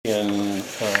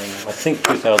I think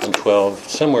 2012,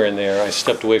 somewhere in there, I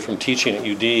stepped away from teaching at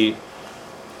UD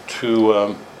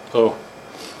to,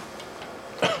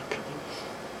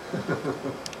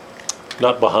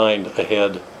 not behind,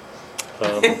 ahead.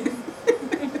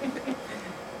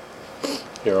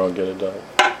 Here, I'll get it done.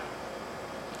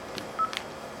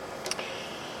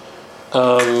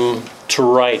 To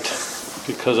write,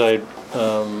 because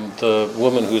the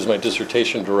woman who's my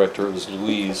dissertation director is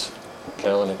Louise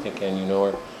Cowan, I think, Ann, you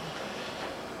know her,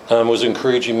 was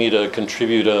encouraging me to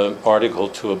contribute an article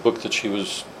to a book that she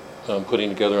was putting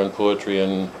together on poetry,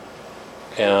 and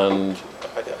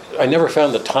I never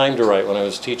found the time to write when I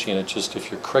was teaching. It's just if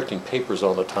you're correcting papers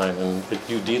all the time, and at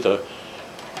UD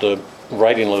the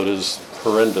writing load is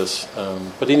horrendous.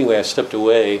 But anyway, I stepped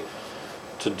away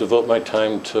to devote my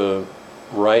time to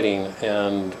writing,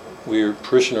 and we're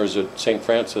parishioners at St.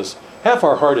 Francis. Half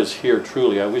our heart is here,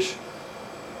 truly.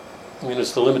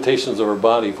 It's the limitations of our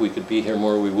body. If we could be here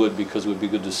more, we would, because it would be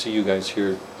good to see you guys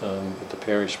here at the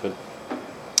parish. But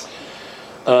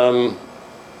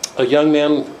a young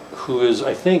man who is,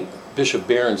 I think, Bishop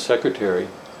Barron's secretary,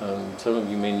 some of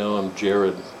you may know him,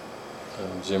 Jared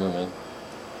Zimmerman,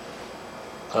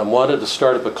 wanted to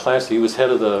start up a class. He was head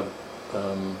of the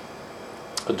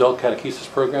adult catechesis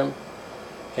program,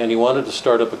 and he wanted to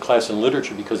start up a class in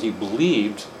literature because he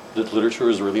believed that literature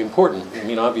is really important.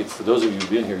 Obviously, for those of you who've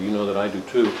been here, you know that I do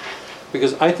too,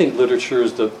 because I think literature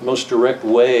is the most direct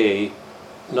way,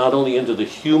 not only into the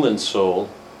human soul,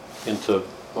 into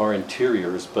our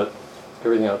interiors, but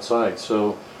everything outside.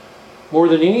 So more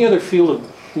than any other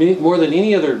more than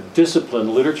any other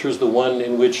discipline, literature is the one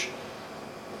in which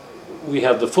we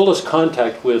have the fullest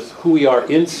contact with who we are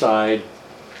inside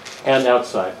and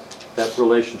outside. That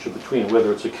relationship between,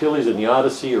 whether it's Achilles in the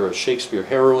Odyssey or a Shakespeare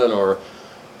heroine or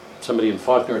somebody in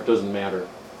Faulkner, it doesn't matter.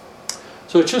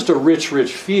 So it's just a rich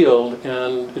field,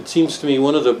 and it seems to me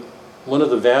one of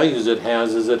the values it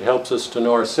has is it helps us to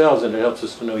know ourselves, and it helps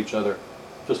us to know each other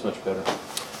just much better.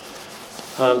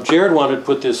 Jared wanted to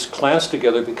put this class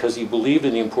together because he believed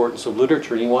in the importance of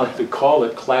literature, and he wanted to call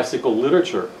it classical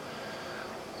literature.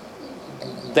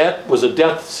 That was a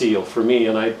death seal for me,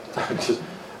 and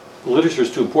literature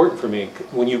is too important for me.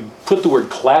 When you put the word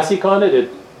classic on it,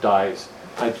 it dies.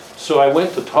 So I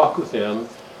went to talk with him.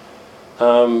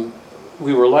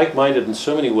 We were like-minded in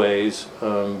so many ways.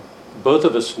 Both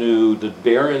of us knew that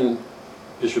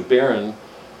Bishop Barron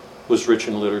was rich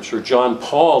in literature. John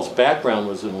Paul's background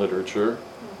was in literature.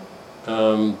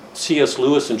 C.S.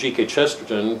 Lewis and G.K.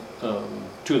 Chesterton,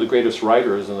 two of the greatest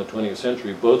writers in the 20th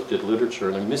century, both did literature,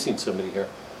 and I'm missing somebody here.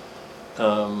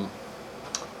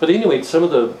 But anyway, some of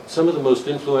the most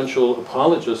influential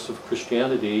apologists of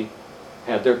Christianity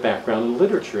had their background in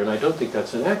literature, and I don't think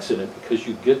that's an accident, because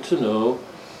you get to know,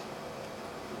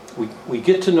 we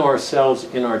get to know ourselves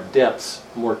in our depths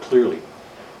more clearly.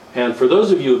 And for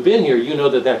those of you who've been here, you know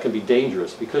that can be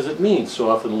dangerous, because it means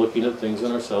so often looking at things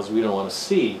in ourselves we don't want to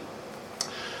see.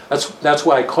 That's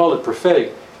why I call it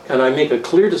prophetic, and I make a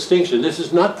clear distinction. This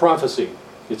is not prophecy.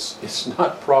 It's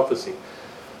not prophecy.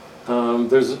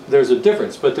 There's a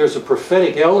difference, but there's a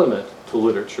prophetic element to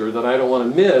literature that I don't want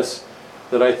to miss,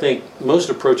 that I think most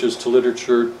approaches to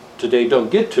literature today don't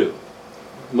get to.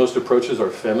 Most approaches are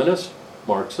feminist,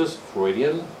 Marxist,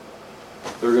 Freudian.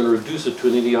 They're going to reduce it to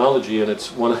an ideology, and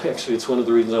it's one of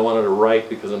the reasons I wanted to write,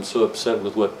 because I'm so upset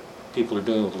with what people are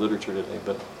doing with literature today.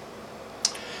 But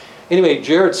anyway,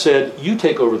 Jared said, you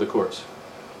take over the course.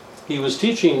 He was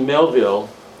teaching Melville,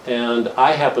 and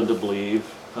I happen to believe,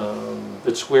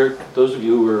 it's where those of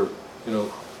you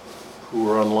who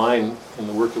were online in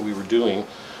the work that we were doing,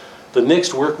 the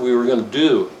next work we were going to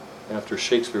do after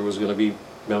Shakespeare was going to be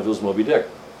Melville's Moby Dick.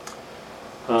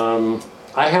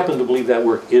 I happen to believe that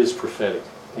work is prophetic.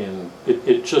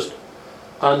 It just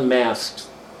unmasks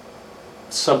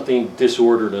something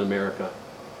disordered in America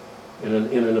in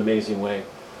an amazing way.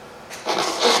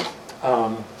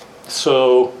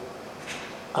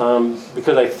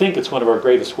 Because I think it's one of our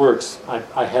greatest works,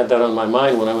 I had that on my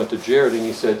mind when I went to Jared, and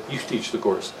he said, you teach the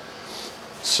course.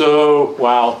 So,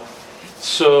 wow.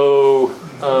 So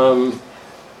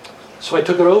I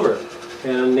took it over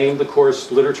and named the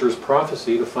course Literature's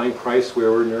Prophecy, to find Christ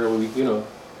where ordinarily,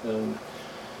 and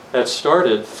that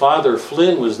started. Father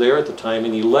Flynn was there at the time,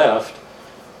 and he left.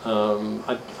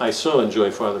 I so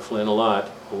enjoy Father Flynn a lot.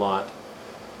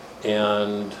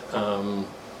 And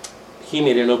he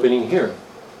made an opening here.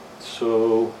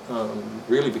 So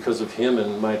really because of him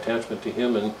and my attachment to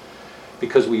him, and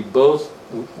because we both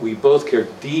care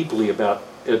deeply about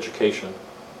education.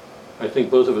 I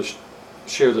think both of us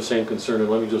share the same concern,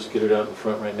 and let me just get it out in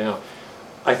front right now.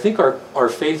 I think our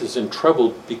faith is in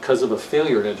trouble because of a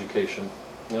failure in education.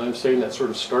 And I'm saying that sort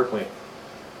of starkly.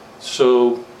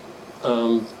 So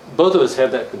both of us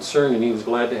had that concern, and he was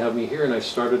glad to have me here, and I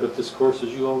started up this course, as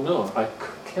you all know. I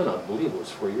cannot believe it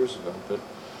was 4 years ago. But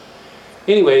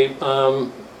anyway,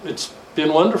 it's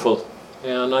been wonderful,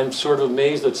 and I'm sort of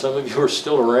amazed that some of you are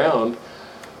still around,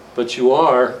 but you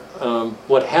are.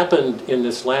 What happened in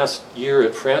this last year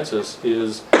at Francis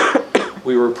is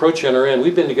we were approaching our end.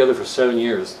 We've been together for 7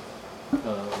 years.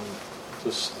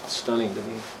 Just stunning to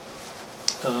me.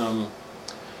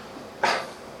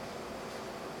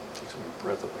 Takes my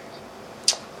breath away.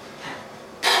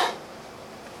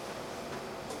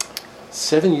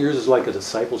 7 years is like a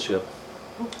discipleship.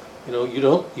 You know,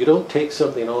 you don't take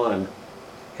something on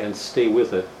and stay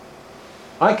with it.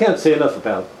 I can't say enough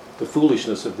about the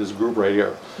foolishness of this group right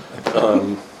here.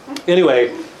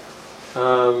 Anyway,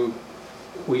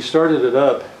 we started it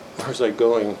up. Where's I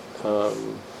going?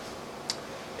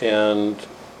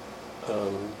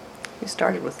 You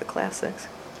started with the classics.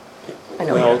 I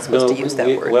know you're not supposed to use that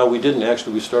word. Well, we didn't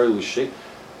actually. We started with Shakespeare.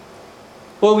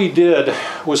 What we did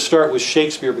was start with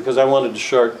Shakespeare because I wanted to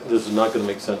start, this is not going to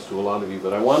make sense to a lot of you,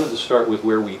 but I wanted to start with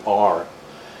where we are.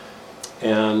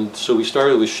 And so we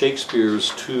started with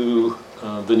Shakespeare's two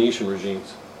Venetian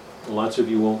regimes. Lots of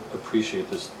you won't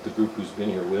appreciate this, the group who's been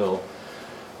here will.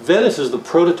 Venice is the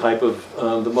prototype of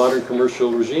the modern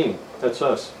commercial regime. That's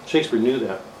us. Shakespeare knew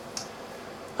that.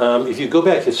 If you go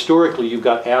back historically, you've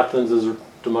got Athens as a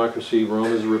democracy,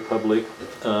 Rome as a republic.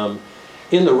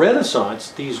 In the Renaissance,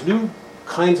 these new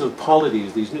kinds of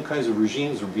polities, these new kinds of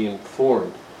regimes were being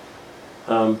formed.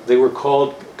 They were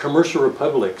called commercial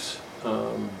republics,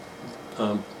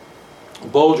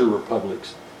 Bolger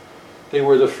republics. They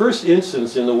were the first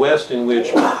instance in the West in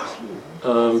which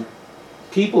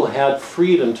people had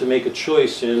freedom to make a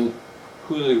choice in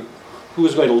who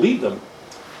was going to lead them.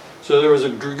 So there was a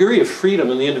degree of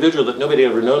freedom in the individual that nobody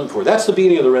had ever known before. That's the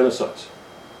beginning of the Renaissance.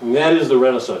 And that is the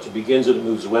Renaissance. It begins and it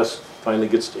moves west, finally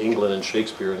gets to England and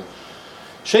Shakespeare. And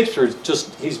Shakespeare's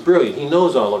just, he's brilliant. He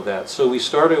knows all of that. So we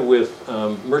started with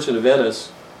Merchant of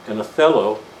Venice and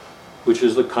Othello, which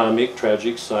is the comic,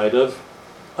 tragic side of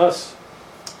us.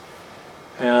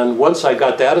 And once I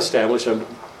got that established, and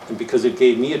because it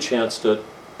gave me a chance to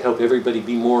help everybody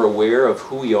be more aware of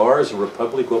who we are as a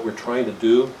republic, what we're trying to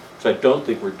do, which I don't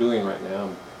think we're doing right now.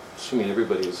 I'm assuming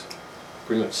everybody has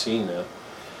pretty much seen that.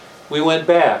 We went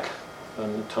back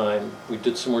in time. We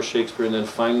did some more Shakespeare, and then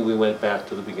finally we went back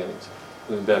to the beginnings.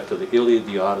 We went back to the Iliad,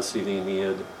 the Odyssey, the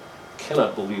Aeneid.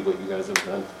 Cannot believe what you guys have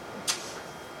done.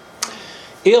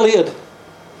 Iliad,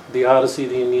 the Odyssey,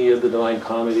 the Aeneid, the Divine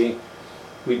Comedy.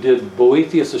 We did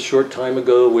Boethius a short time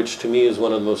ago, which to me is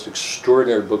one of the most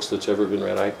extraordinary books that's ever been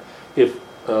read.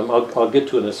 I'll get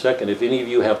to it in a second. If any of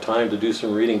you have time to do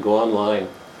some reading, go online.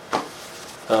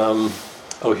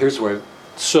 Here's where.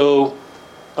 So,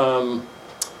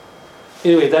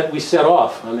 anyway, that we set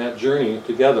off on that journey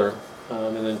together,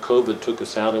 and then COVID took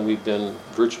us out, and we've been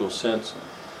virtual since.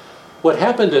 What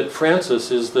happened at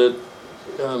Francis is that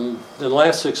in the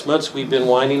last 6 months, we've been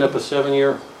winding up a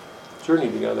 7-year journey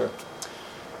together.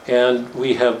 And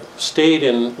we have stayed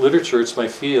in literature. It's my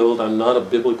field. I'm not a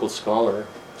biblical scholar.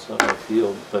 It's not my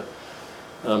field. But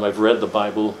I've read the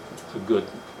Bible a good,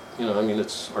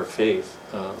 it's our faith.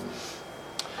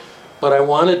 But I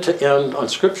wanted to end on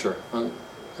Scripture.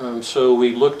 So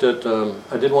we looked at,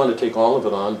 I didn't want to take all of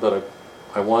it on, but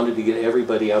I wanted to get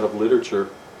everybody out of literature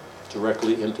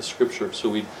directly into Scripture so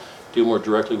we'd deal more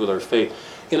directly with our faith.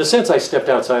 In a sense, I stepped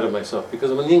outside of myself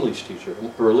because I'm an English teacher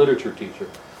or a literature teacher.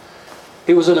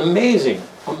 It was an amazing,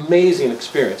 amazing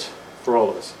experience for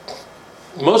all of us.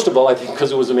 Most of all, I think,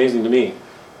 because it was amazing to me.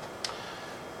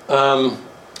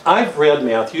 I've read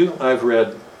Matthew, I've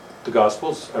read the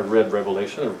Gospels, I've read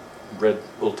Revelation, I've read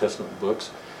Old Testament books,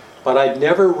 but I'd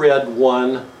never read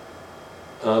one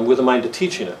with a mind to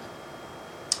teaching it.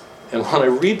 And when I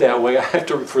read that way, I have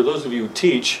to, for those of you who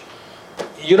teach,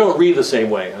 you don't read the same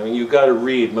way. I mean, you've got to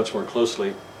read much more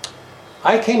closely.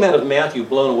 I came out of Matthew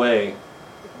blown away.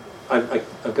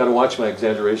 I've got to watch my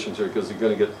exaggerations here because they're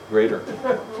going to get greater.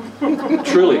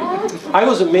 Truly. I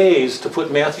was amazed to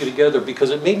put Matthew together because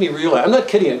it made me realize, I'm not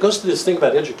kidding, it goes to this thing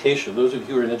about education. Those of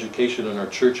you who are in education in our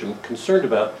church and concerned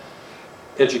about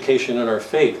education in our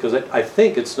faith, because I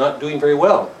think it's not doing very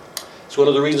well. It's one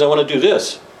of the reasons I want to do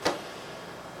this.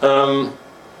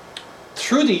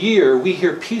 Through the year, we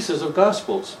hear pieces of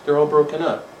Gospels. They're all broken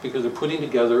up because they're putting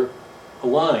together a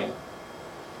line.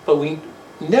 But we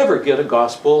never get a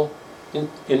Gospel in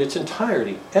its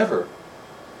entirety, ever.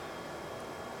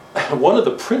 One of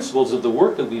the principles of the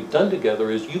work that we've done together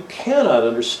is you cannot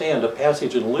understand a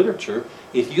passage in literature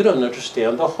if you don't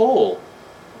understand the whole.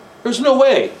 There's no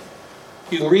way.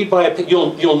 You can read by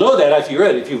you'll know that after you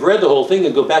read it. If you've read the whole thing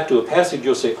and go back to a passage,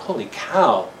 you'll say, "Holy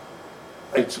cow!"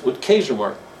 With K's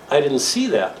remark, I didn't see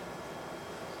that.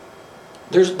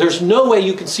 There's no way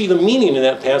you can see the meaning in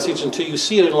that passage until you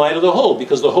see it in light of the whole,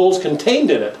 because the whole's contained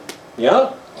in it.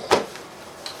 Yeah?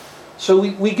 So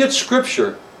we get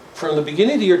Scripture from the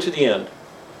beginning of the year to the end.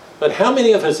 But how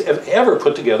many of us have ever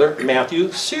put together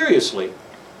Matthew seriously?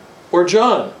 Or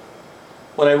John?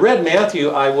 When I read Matthew,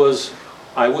 I was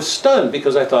stunned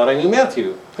because I thought I knew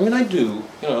Matthew. I mean, I do,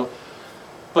 you know.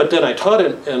 But then I taught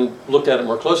it and looked at it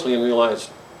more closely and realized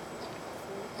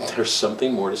there's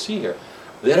something more to see here.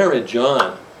 Then I read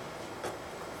John.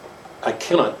 I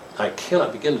cannot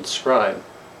begin to describe.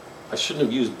 I shouldn't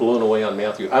have used blown away on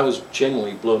Matthew. I was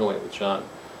genuinely blown away with John.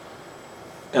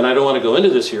 And I don't want to go into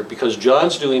this here because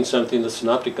John's doing something the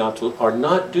Synoptic Gospels are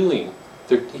not doing.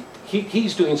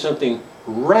 He's doing something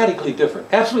radically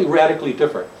different, absolutely radically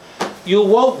different. You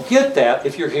won't get that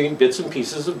if you're hearing bits and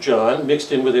pieces of John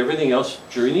mixed in with everything else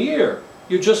during the year.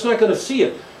 You're just not going to see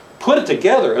it. Put it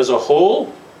together as a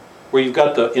whole, where you've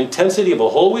got the intensity of a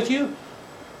whole with you,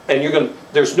 and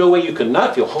there's no way you can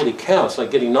not feel, holy cow, it's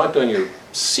like getting knocked on your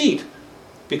seat,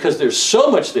 because there's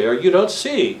so much there you don't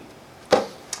see.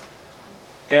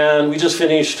 And we just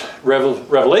finished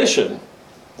Revelation.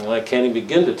 And I can't even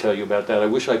begin to tell you about that. I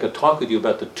wish I could talk with you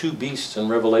about the two beasts in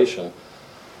Revelation,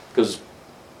 because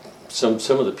some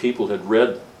of the people had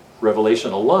read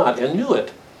Revelation a lot and knew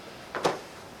it,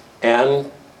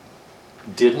 and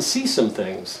didn't see some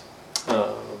things.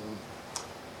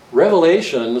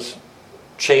 Revelations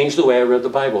changed the way I read the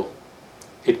Bible.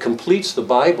 It completes the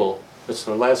Bible. It's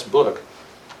the last book.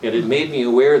 And it made me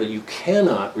aware that you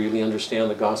cannot really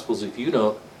understand the Gospels if you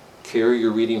don't carry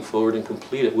your reading forward and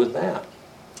complete it with that.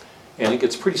 And it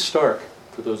gets pretty stark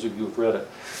for those of you who've read it.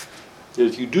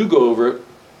 If you do go over it,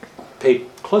 pay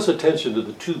close attention to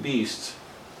the two beasts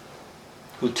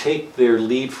who take their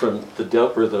lead from the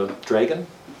dragon,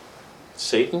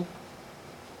 Satan,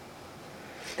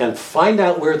 and find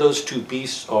out where those two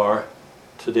beasts are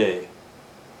today.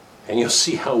 And you'll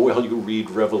see how well you read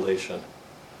Revelation.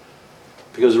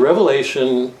 Because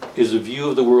Revelation is a view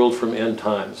of the world from end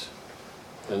times.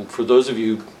 And for those of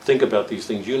you who think about these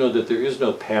things, you know that there is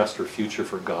no past or future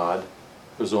for God.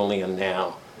 There's only a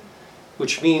now.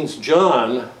 Which means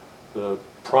John, the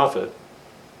prophet,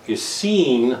 is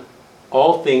seeing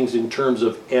all things in terms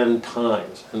of end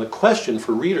times. And the question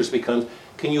for readers becomes,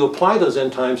 can you apply those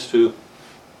end times to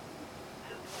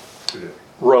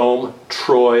Rome,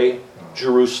 Troy,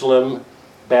 Jerusalem,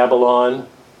 Babylon,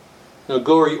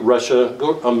 go Russia,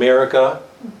 go America?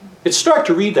 It's stark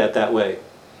to read that way.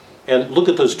 And look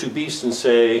at those two beasts and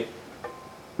say,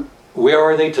 where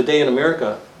are they today in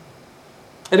America?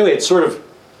 Anyway, it's sort of,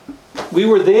 we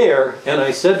were there, and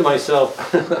I said to myself,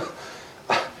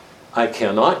 I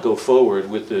cannot go forward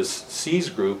with this C's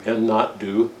group and not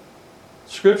do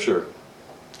Scripture,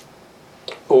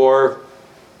 or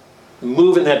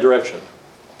move in that direction.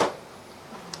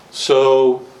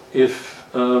 So if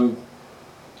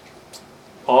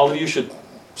all of you should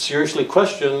seriously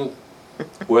question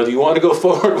whether you want to go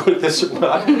forward with this or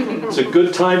not, it's a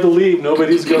good time to leave.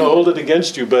 Nobody's going to hold it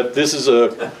against you, but this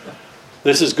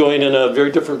is going in a very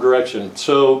different direction.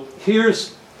 So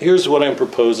here's what I'm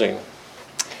proposing.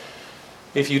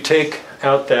 If you take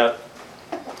out that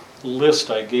list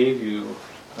I gave you,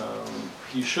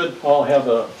 you should all have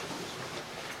a...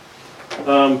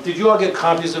 did you all get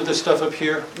copies of this stuff up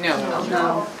here?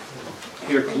 No.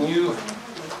 Here, can you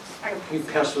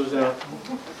pass those out?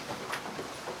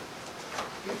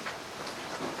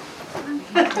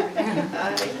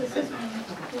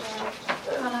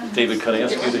 David, can I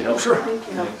ask you to help? Sure.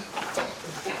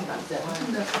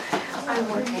 I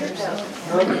work here, so.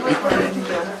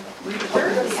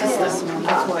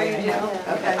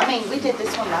 I mean, we did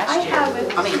this one last year. I have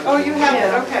it. Oh, you have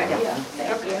it, okay.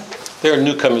 Okay. There are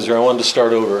newcomers here. I wanted to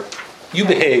start over. You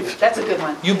behave. That's a good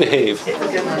one. You behave. It's a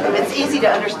good one. It's easy to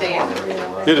understand.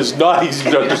 It is not easy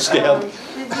to understand.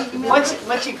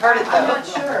 Once you've heard it, though. I'm not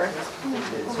sure.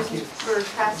 We're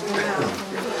passing around.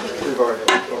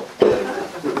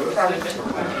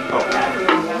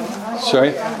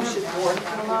 Sorry?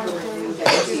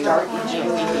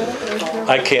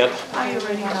 I can't. I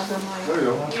already have them.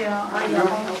 Yeah, I know.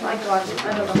 I got it. I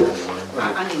don't know. I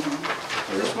need one.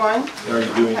 This one? How are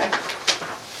you doing?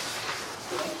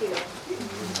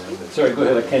 Sorry, go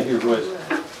ahead. I can't hear your voice.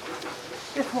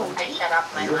 I shut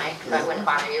off my mic so I wouldn't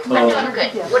bother you. I'm doing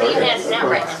good. What are you handing out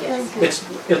right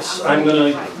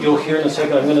now? You'll hear in a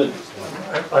second, I'm gonna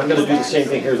I'm going to do the same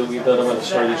thing here that we've done. I'm going to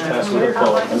start each class with a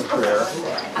poem and prayer.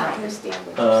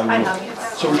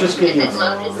 So we're just Is getting. it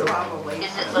loaded in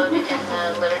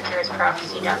the literature as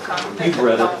prophecy.com? You've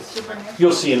read it.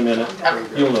 You'll see in a minute.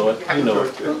 You'll know it. You know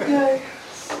it.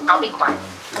 I'll be quiet.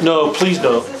 No, please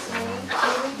don't.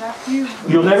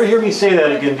 You'll never hear me say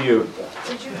that again to you.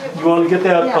 You want to get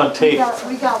that on tape.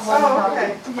 We got one. Oh,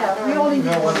 okay. Yeah, we only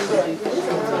need one.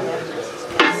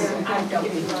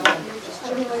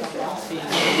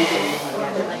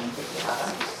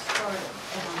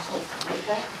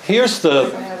 Here's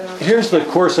the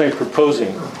course I'm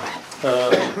proposing.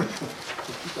 I'm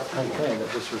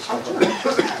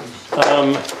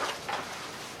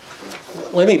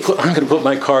going to put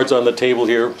my cards on the table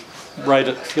here. Right,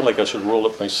 I feel like I should roll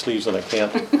up my sleeves and I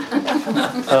can't.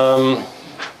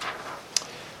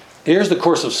 Here's the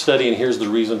course of study and here's the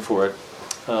reason for it.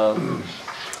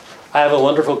 I have a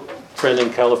wonderful friend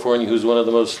in California who's one of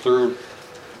the most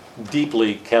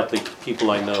deeply Catholic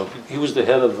people I know. He was the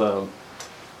head of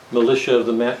militia of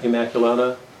the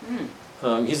Immaculata.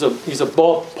 He's a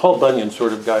Paul Bunyan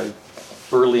sort of guy,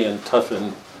 burly and tough,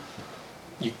 and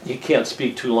you can't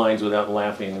speak 2 lines without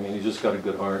laughing. I mean, he's just got a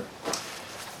good heart.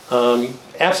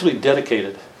 Absolutely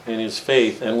dedicated in his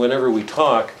faith, and whenever we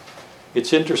talk,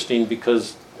 it's interesting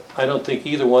because I don't think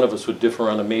either one of us would differ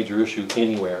on a major issue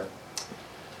anywhere.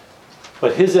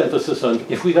 But his emphasis on,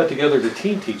 if we got together to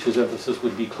teach, his emphasis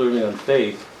would be clearly on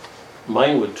faith.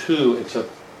 Mine would too, except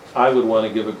I would want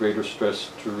to give a greater stress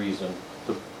to reason,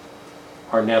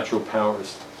 our natural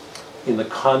powers, in the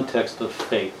context of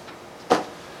faith.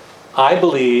 I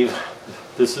believe,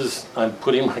 I'm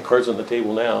putting my cards on the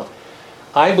table now,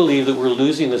 I believe that we're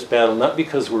losing this battle not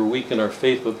because we're weak in our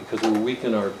faith, but because we're weak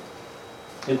in our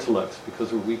intellects,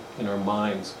 because we're weak in our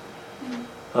minds.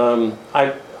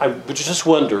 I would just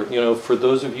wonder, for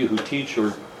those of you who teach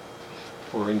or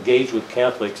engage with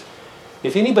Catholics,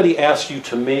 if anybody asked you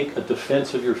to make a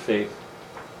defense of your faith,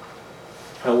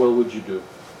 how well would you do?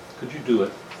 Could you do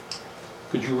it?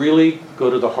 Could you really go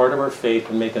to the heart of our faith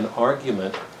and make an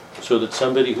argument so that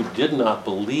somebody who did not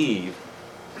believe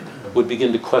would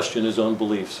begin to question his own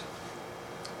beliefs?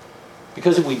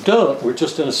 Because if we don't, we're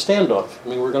just in a standoff. I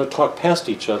mean, we're going to talk past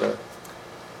each other.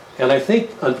 And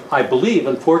I believe,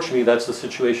 unfortunately, that's the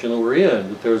situation that we're in,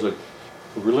 that there's a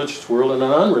religious world and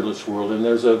an unreligious world, and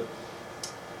there's a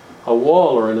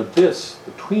wall or an abyss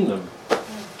between them.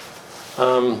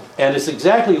 And it's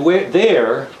exactly where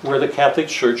the Catholic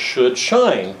Church should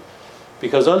shine.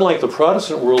 Because unlike the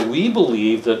Protestant world, we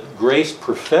believe that grace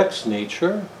perfects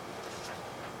nature.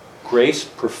 Grace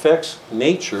perfects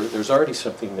nature. There's already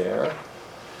something there.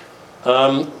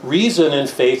 Reason and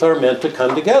faith are meant to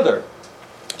come together.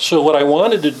 So what I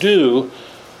wanted to do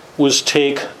was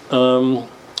take 2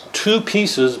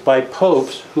 pieces by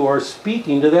popes who are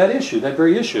speaking to that issue, that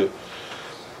very issue.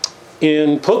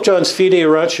 In Pope John's Fides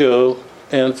Ratio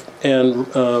and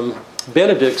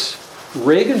Benedict's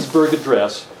Regensburg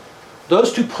Address,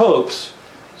 those 2 popes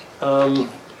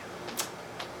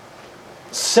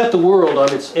set the world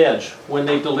on its edge when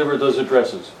they delivered those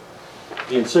addresses,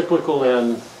 the encyclical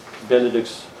and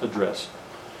Benedict's address.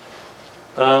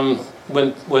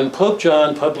 When Pope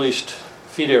John published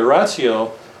Fides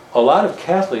Ratio, a lot of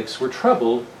Catholics were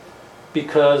troubled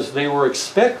because they were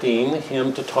expecting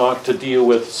him to deal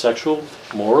with sexual,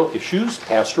 moral issues,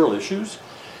 pastoral issues.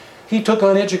 He took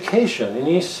on education, and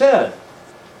he said,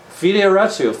 Fides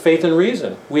Ratio, faith and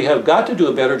reason. We have got to do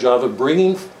a better job of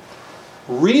bringing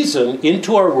reason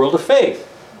into our world of faith.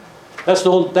 That's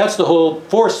the whole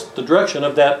force, the direction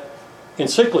of that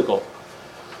encyclical.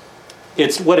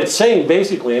 It's what it's saying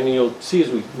basically, I mean, you'll see as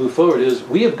we move forward, is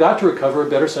we have got to recover a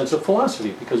better sense of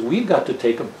philosophy because we've got to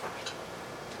take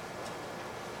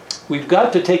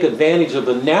advantage of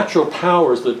the natural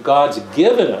powers that God's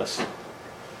given us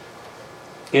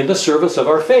in the service of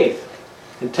our faith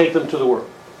and take them to the world.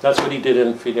 That's what he did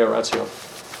in Fides Ratio.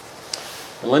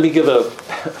 And let me give a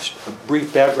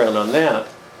brief background on that.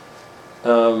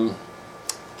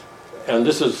 And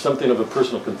this is something of a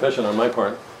personal confession on my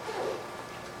part.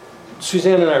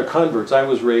 Suzanne and I are converts. I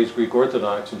was raised Greek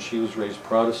Orthodox and she was raised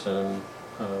Protestant.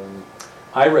 And,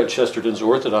 I read Chesterton's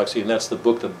Orthodoxy, and that's the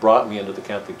book that brought me into the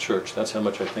Catholic Church. That's how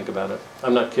much I think about it.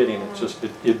 I'm not kidding. It's just,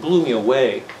 it blew me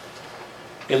away.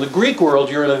 In the Greek world,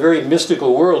 you're in a very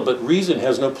mystical world, but reason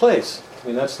has no place. I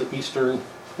mean, that's the Eastern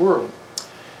world.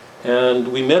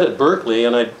 And we met at Berkeley,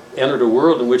 and I entered a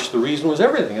world in which the reason was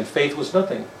everything, and faith was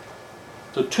nothing.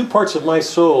 So 2 parts of my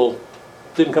soul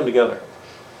didn't come together.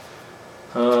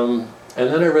 And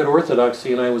then I read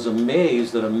Orthodoxy, and I was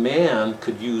amazed that a man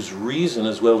could use reason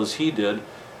as well as he did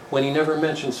when he never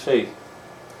mentions faith.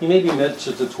 He maybe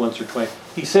mentions it once or twice.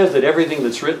 He says that everything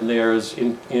that's written there is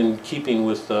in keeping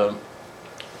with the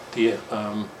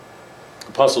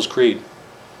Apostles' Creed.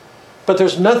 But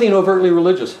there's nothing overtly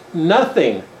religious.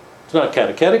 Nothing. It's not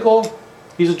catechetical.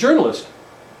 He's a journalist.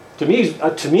 To me,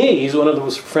 he's one of the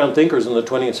most profound thinkers in the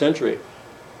 20th century.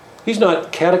 He's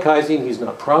not catechizing. He's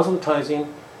not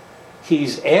proselytizing.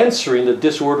 He's answering the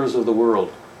disorders of the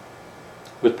world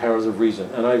with powers of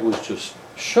reason. And I was just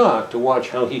shocked to watch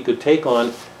how he could take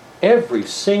on every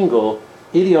single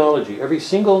ideology, every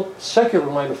single secular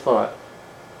line of thought,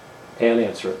 and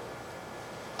answer it.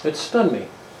 It stunned me.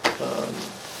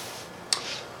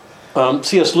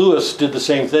 C.S. Lewis did the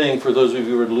same thing. For those of you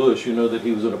who read Lewis, you know that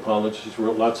he was an apologist. He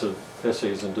wrote lots of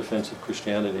essays in defense of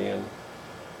Christianity, and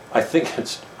I think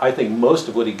most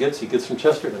of what he gets from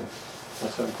Chesterton.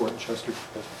 That's how important Chesterton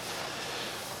is.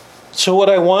 So what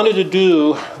I wanted to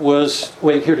do was,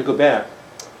 to go back.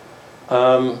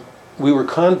 We were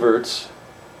converts.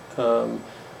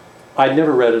 I'd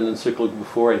never read an encyclical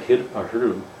before. I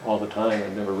heard them all the time.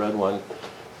 I'd never read one.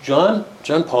 John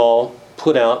Paul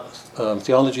put out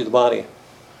Theology of the Body.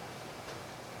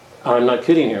 I'm not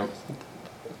kidding here.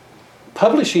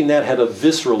 Publishing that had a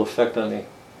visceral effect on me.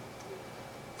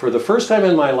 For the first time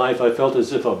in my life, I felt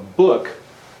as if a book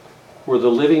were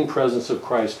the living presence of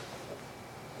Christ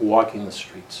walking the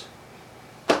streets.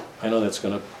 I know that's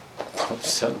going to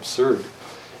sound absurd,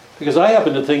 because I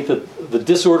happen to think that the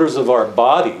disorders of our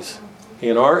bodies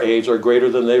in our age are greater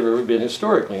than they've ever been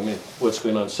historically. I mean, what's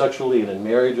going on sexually and in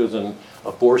marriages and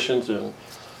abortions. And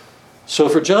so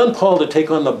for John Paul to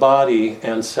take on the body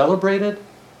and celebrate it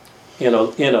in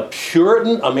a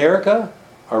Puritan America,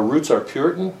 our roots are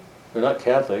Puritan. They're not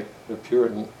Catholic, they're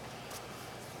Puritan.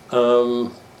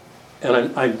 And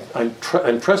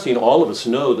I'm trusting all of us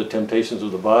know the temptations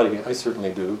of the body. I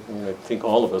certainly do. I mean, I think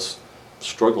all of us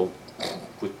struggle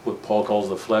with what Paul calls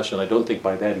the flesh, and I don't think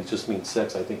by that he just means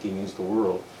sex. I think he means the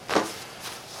world.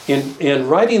 In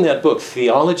writing that book,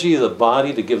 Theology of the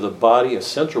Body, to give the body a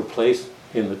central place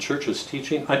in the church's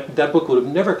teaching, that book would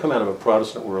have never come out of a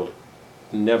Protestant world.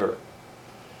 Never.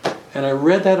 And I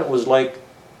read that, it was like,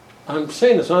 I'm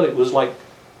saying this on it was like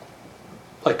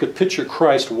I could picture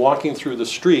Christ walking through the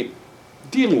street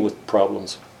dealing with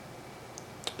problems.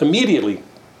 Immediately.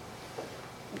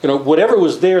 Whatever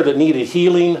was there that needed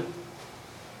healing.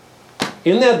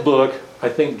 In that book, I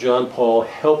think John Paul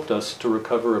helped us to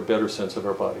recover a better sense of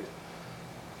our bodies.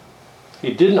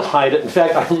 He didn't hide it. In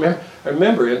fact, I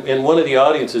remember in one of the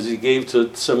audiences he gave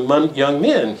to some young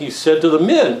men, he said to the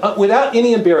men, without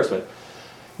any embarrassment,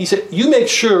 he said, "You make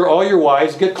sure all your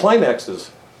wives get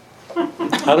climaxes." I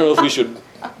don't know if we should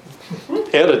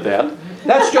edit that.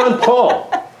 That's John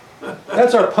Paul.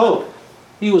 That's our Pope.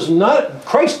 He was not,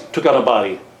 Christ took on a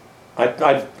body.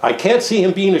 I can't see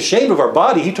him being ashamed of our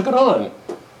body. He took it on.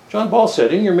 John Paul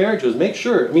said, in your marriages, make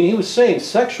sure. I mean, he was saying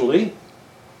sexually,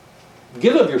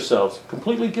 give of yourselves.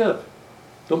 Completely give.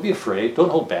 Don't be afraid. Don't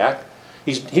hold back.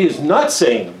 He is not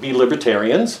saying be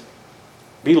libertarians,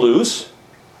 be loose.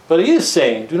 But he is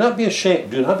saying, do not be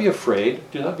ashamed. Do not be afraid.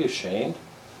 Do not be ashamed.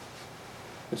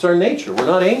 It's our nature. We're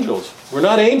not angels. We're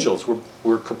not angels.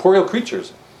 We're corporeal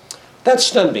creatures. That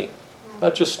stunned me.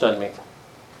 That just stunned me.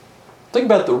 Think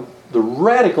about the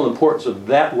radical importance of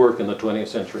that work in the 20th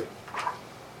century.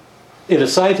 In a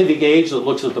scientific age that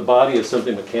looks at the body as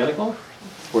something mechanical,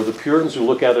 or the Puritans who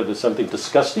look at it as something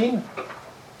disgusting,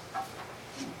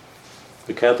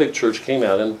 the Catholic Church came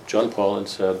out and John Paul and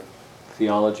said,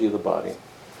 theology of the body.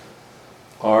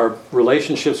 Our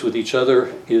relationships with each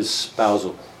other is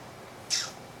spousal.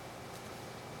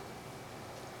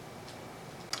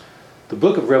 The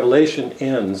book of Revelation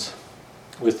ends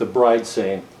with the bride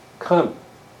saying, "Come."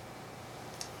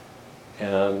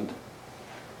 And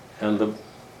the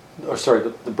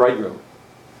bridegroom.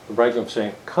 The bridegroom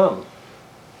saying, "Come."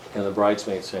 And the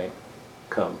bridesmaid saying,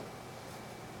 "Come."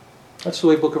 That's the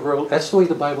way that's the way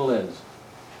the Bible ends.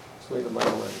 That's the way the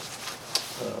Bible ends.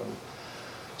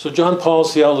 So John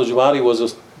Paul's Theology of the Body was a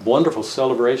wonderful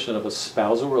celebration of a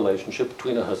spousal relationship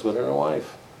between a husband and a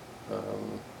wife.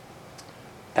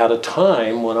 At a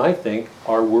time when I think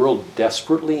our world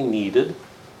desperately needed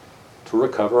to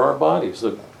recover our bodies,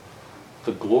 the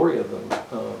glory of them.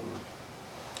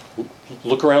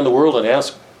 Look around the world and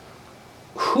ask,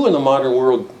 who in the modern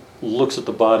world looks at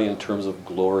the body in terms of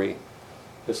glory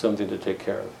as something to take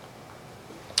care of?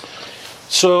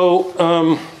 So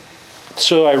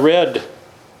I read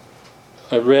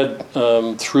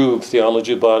through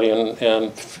Theology of the Body,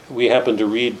 and we happened to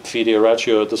read Fide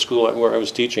Oratio at the school where I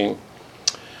was teaching.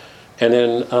 And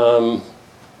then,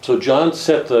 so John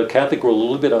set the Catholic world a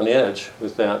little bit on edge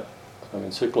with that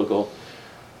encyclical.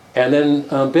 And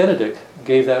then Benedict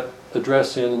gave that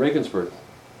address in Regensburg.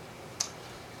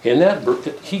 In that,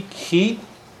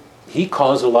 he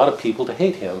caused a lot of people to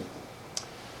hate him.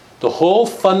 The whole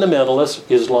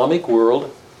fundamentalist Islamic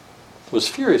world was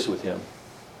furious with him,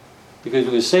 because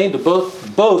he was saying to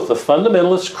both the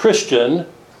fundamentalist Christian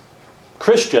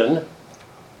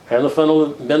and the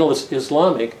fundamentalist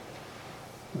Islamic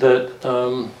that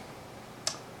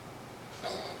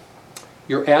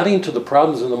you're adding to the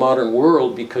problems in the modern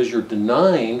world because you're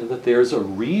denying that there's a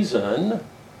reason,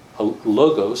 a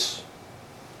logos,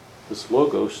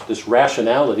 this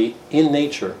rationality in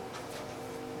nature.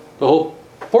 The whole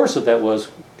force of that was,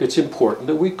 it's important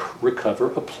that we recover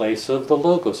a place of the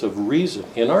logos, of reason,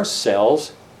 in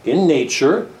ourselves, in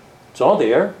nature, it's all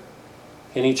there,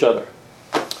 in each other.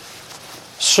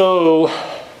 So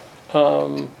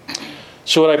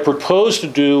what I proposed to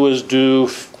do was do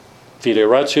Fides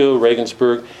Ratio,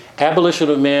 Regensburg. Abolition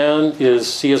of Man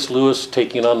is C.S. Lewis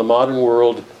taking on the modern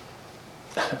world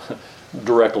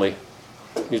directly.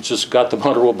 He's just got the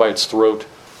modern world by its throat.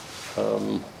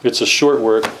 It's a short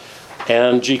work.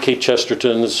 And G.K.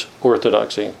 Chesterton's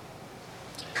Orthodoxy.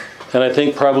 And I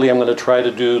think probably I'm going to try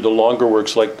to do the longer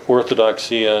works like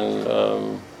Orthodoxy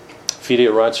and Fides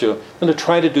Ratio. I'm going to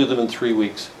try to do them in 3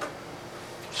 weeks.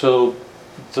 So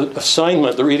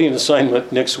the reading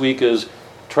assignment next week is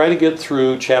try to get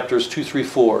through chapters 2, 3,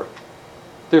 4.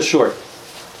 They're short.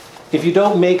 If you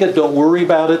don't make it, don't worry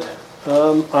about it.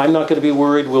 I'm not going to be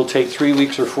worried. We'll take 3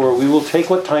 weeks or 4. We will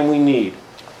take what time we need.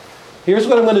 Here's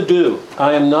what I'm going to do.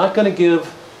 I am not going to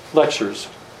give lectures.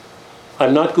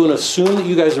 I'm not going to assume that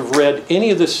you guys have read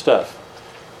any of this stuff.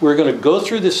 We're going to go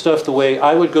through this stuff the way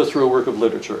I would go through a work of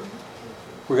literature.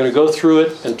 We're going to go through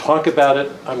it and talk about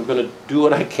it. I'm going to do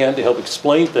what I can to help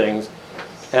explain things.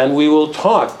 And we will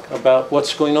talk about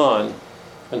what's going on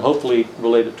and hopefully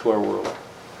relate it to our world.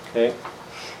 Okay?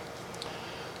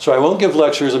 So I won't give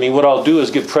lectures. I mean, what I'll do is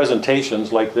give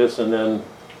presentations like this and then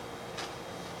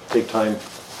take time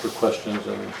for questions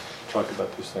and talk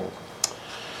about these things.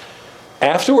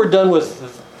 After we're done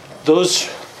with those,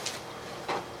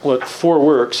 4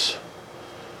 works,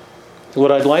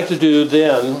 what I'd like to do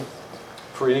then,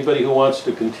 for anybody who wants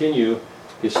to continue,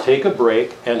 is take a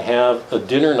break and have a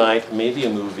dinner night, maybe a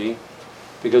movie,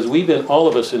 because all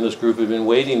of us in this group have been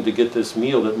waiting to get this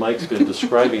meal that Mike's been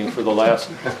describing for the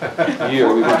last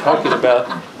year. We've been talking about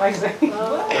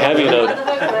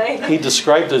he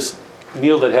described this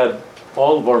meal that had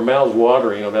all of our mouths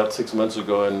watering about 6 months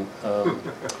ago, and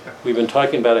we've been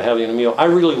talking about having a meal. I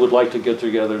really would like to get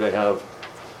together to have,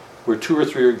 where 2 or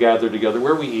 3 are gathered together,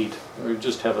 where we eat, or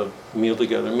just have a meal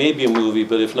together. Maybe a movie,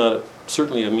 but if not,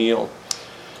 certainly a meal.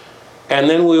 And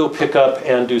then we'll pick up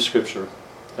and do Scripture.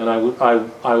 And I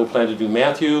will plan to do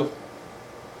Matthew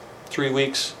 3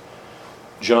 weeks,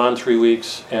 John 3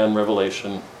 weeks, and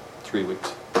Revelation 3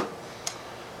 weeks.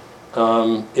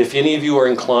 If any of you are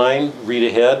inclined, read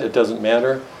ahead. It doesn't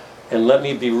matter. And let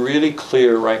me be really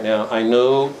clear right now. I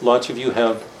know lots of you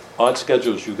have odd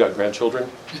schedules. You've got grandchildren.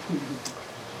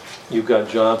 You've got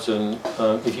jobs. And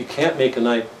if you can't make a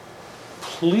night,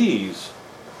 please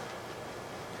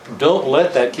don't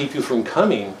let that keep you from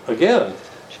coming again.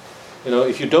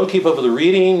 If you don't keep up with the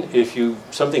reading, if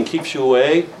something keeps you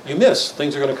away, you miss.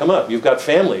 Things are going to come up. You've got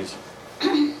families.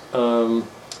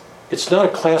 It's not a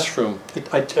classroom.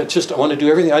 I want to do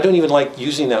everything. I don't even like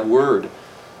using that word.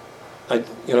 I'm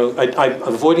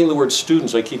avoiding the word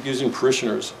students. I keep using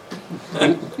parishioners.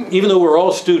 And even though we're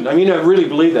all students, I really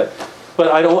believe that.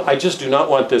 But I just do not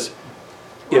want this.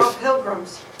 We're all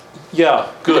pilgrims.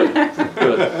 Yeah, good.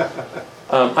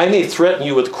 I may threaten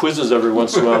you with quizzes every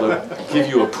once in a while to give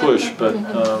you a push, but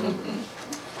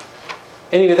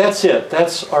anyway, that's it.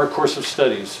 That's our course of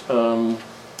studies.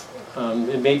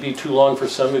 It may be too long for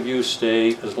some of you.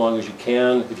 Stay as long as you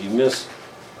can. If you miss,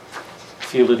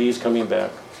 feel at ease coming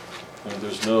back.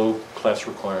 There's no class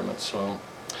requirements. So.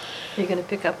 Are you going to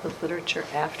pick up with literature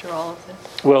after all of this?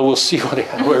 Well, we'll see how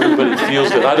everybody feels,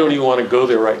 but I don't even want to go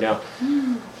there right now.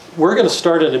 We're going to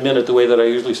start in a minute the way that I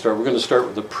usually start. We're going to start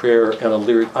with a prayer and a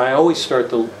lyric. I always start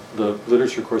the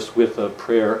literature course with a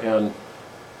prayer and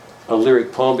a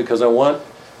lyric poem because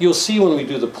you'll see when we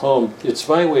do the poem, it's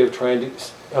my way of trying to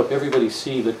help everybody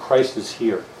see that Christ is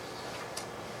here,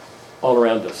 all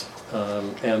around us.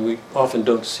 And we often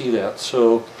don't see that.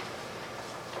 So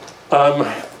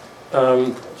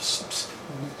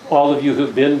all of you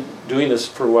who've been doing this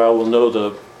for a while will know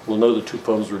the 2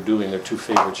 poems we're doing. They're 2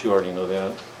 favorites. You already know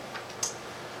that.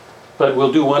 But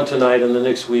we'll do one tonight, and the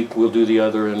next week we'll do the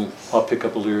other, and I'll pick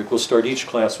up a lyric. We'll start each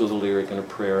class with a lyric and a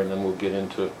prayer, and then we'll get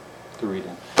into the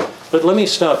reading. But let me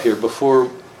stop here before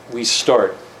we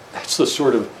start. That's the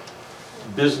sort of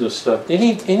business stuff.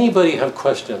 Anybody have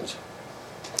questions?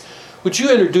 Would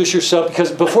you introduce yourself?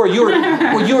 Because before you were,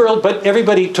 but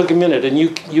everybody took a minute, and you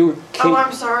came. Oh,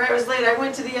 I'm sorry, I was late. I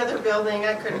went to the other building.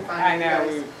 I couldn't find you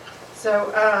guys.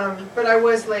 So, but I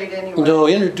was late anyway. No,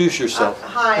 introduce yourself.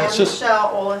 Hi, I'm It's just- Michelle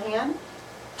Olahan.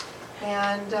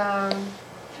 And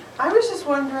I was just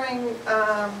wondering,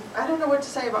 I don't know what to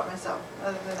say about myself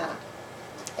other than that.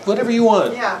 Whatever you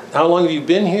want. Yeah. How long have you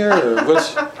been here? Or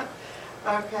what's?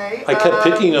 Okay. I kept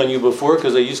picking on you before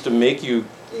because I used to make you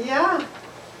Yeah.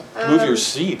 move your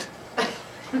seat.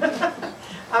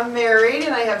 I'm married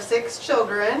and I have 6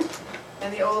 children.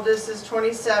 And the oldest is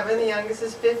 27, the youngest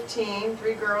is 15,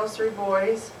 3 girls, 3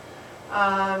 boys.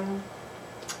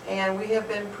 And we have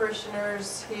been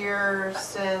parishioners here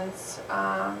since,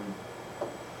 I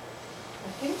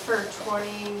think for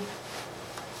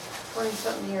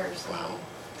 20-something years. Wow.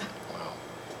 Wow.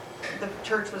 The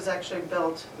church was actually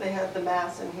built. They had the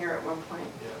mass in here at one point.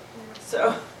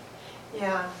 So,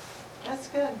 yeah, that's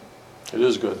good. It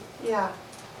is good. Yeah.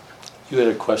 You had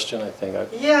a question, I think.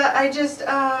 Yeah, I just,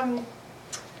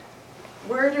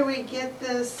 where do we get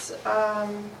this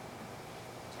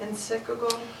encyclical?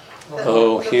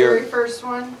 Oh, The here. very first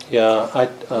one? Yeah,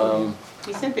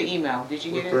 We sent the email. Did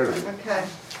you get it? Okay.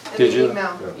 In Did the you?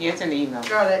 email. Yeah, it's in the email.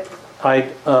 Got it.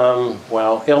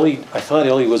 wow, Ellie, I thought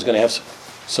Ellie was going to have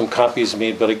some copies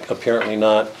made, but apparently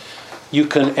not. You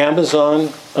can Amazon,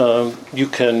 you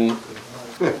can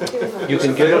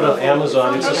get it on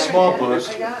Amazon. It's a small book.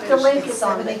 I got The it. link is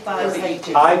on the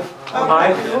pages. I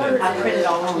printed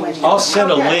all of them. I'll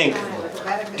send a link.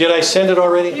 Did I send it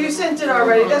already? You sent it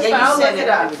already, that's fine, I'll look it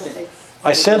up.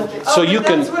 I sent, so Oh, you but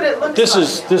can, that's what it looks this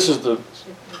is like.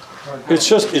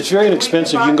 it's very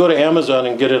inexpensive. You can go to Amazon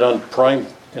and get it on Prime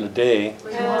in a day.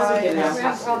 We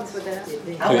have problems with that.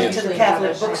 I went to the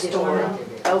Catholic bookstore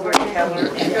over in Keller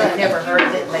and they never heard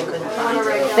of it and they couldn't find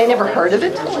it. They never heard of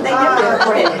it? They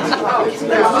never read it.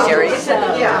 Serious?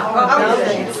 Yeah,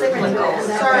 okay.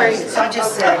 Sorry. So I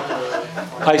just said,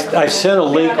 I sent a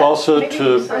link also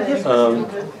to,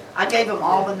 I gave them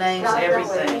all the names,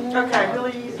 everything. Okay,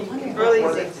 really easy, really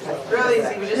easy, really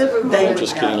easy. We just Google They it.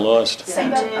 just getting lost.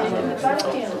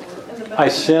 I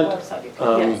sent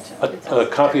a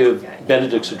copy of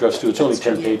Benedict's address to, it's only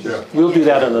 10 pages. We'll do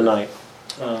that in the night.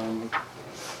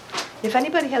 If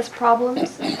anybody has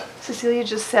problems, Cecilia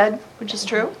just said, which is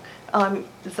true,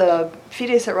 the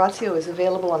Fides et Ratio is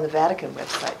available on the Vatican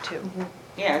website too.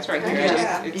 Yeah, it's right here.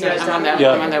 Yeah. It's, Yeah. I'm on that.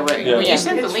 Yeah. I'm on that way. Yeah. Well, you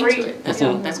sent the It's link free. to it.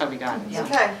 That's how we got it.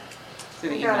 Okay, To the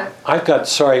got email. it. I've got,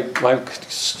 sorry, my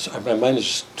mind is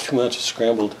just too much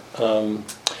scrambled.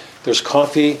 There's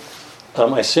coffee.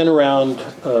 I sent around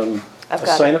I've a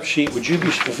got sign-up sheet. Would you be,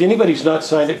 if anybody's not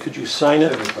signed it, could you sign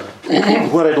it?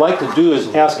 What I'd like to do is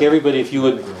ask everybody if you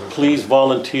would please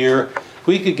volunteer.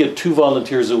 We could get 2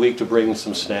 volunteers a week to bring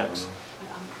some snacks.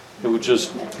 It would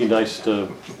just be nice to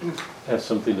have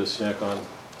something to snack on.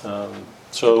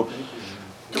 So,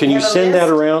 can we you have a send that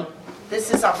list? around?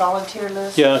 This is our volunteer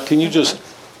list. Yeah, can you just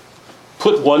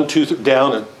put 1, 2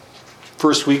 down and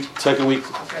first week, second week?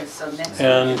 Okay, so next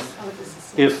And one.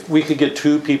 if we could get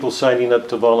 2 people signing up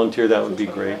to volunteer, that would be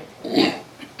great.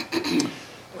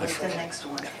 What's the next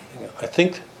one? I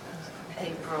think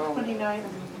April 29.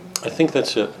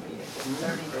 that's it.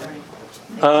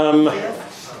 30.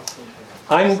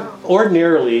 I'm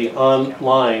ordinarily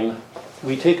online.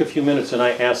 We take a few minutes and I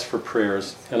ask for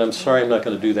prayers. And I'm sorry I'm not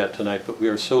going to do that tonight, but we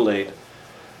are so late.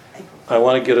 I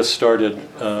want to get us started.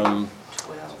 12,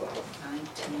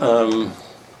 19.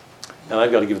 And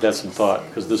I've got to give that some thought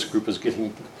because this group is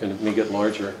may get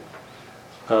larger.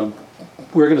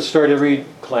 We're going to start every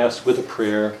class with a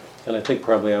prayer, and I think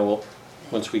probably I will,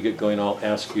 once we get going, I'll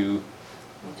ask you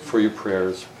for your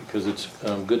prayers because it's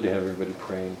good to have everybody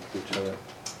praying for each other.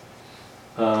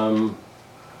 What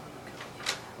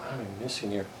am I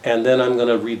missing here? And then I'm going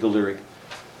to read the lyric.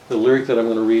 The lyric that I'm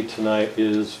going to read tonight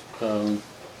is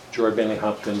George Bentley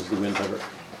Hopkins' The Wind River.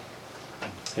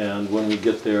 And when we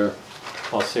get there,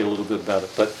 I'll say a little bit about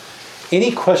it. But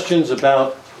any questions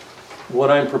about what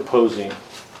I'm proposing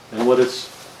and what it's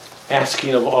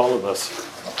asking of all of us?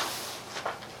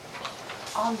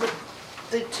 On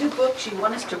the 2 books you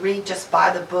want us to read, just buy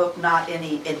the book, not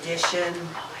any edition?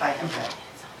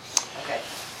 Okay.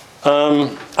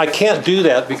 I can't do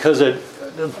that because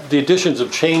the editions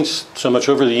have changed so much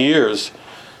over the years.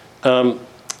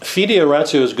 Fide et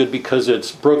Ratio is good because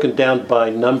it's broken down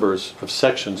by numbers of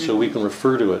sections, so we can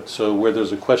refer to it. So where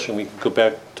there's a question, we can go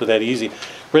back to that easy.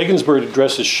 Regensburg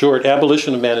Address is short.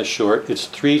 Abolition of Man is short. It's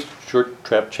 3 short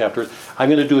chapters. I'm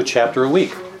going to do a chapter a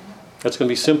week. That's going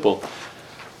to be simple.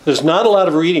 There's not a lot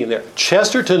of reading there.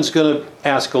 Chesterton's going to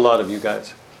ask a lot of you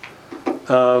guys.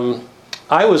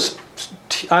 I was,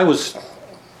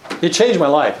 it changed my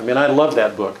life. I mean, I loved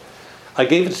that book. I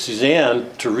gave it to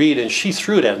Suzanne to read, and she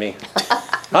threw it at me.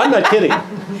 I'm not kidding.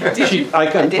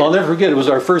 I'll never forget, it was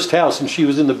our first house, and she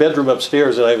was in the bedroom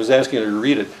upstairs, and I was asking her to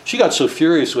read it. She got so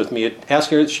furious with me,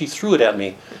 asking her, she threw it at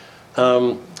me.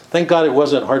 Thank God it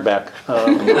wasn't hardback.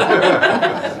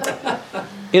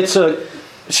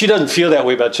 She doesn't feel that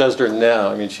way about Chesterton now.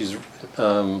 I mean, she's...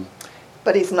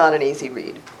 But he's not an easy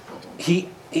read.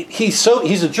 He's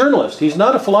a journalist. He's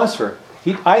not a philosopher.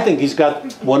 I think he's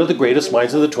got one of the greatest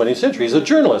minds of the 20th century. He's a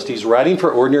journalist. He's writing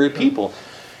for ordinary people.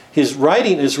 His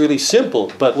writing is really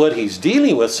simple, but what he's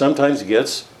dealing with sometimes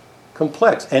gets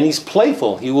complex. And he's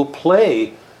playful. He will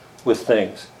play with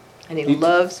things. And he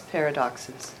loves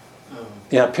paradoxes.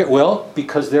 Yeah, well,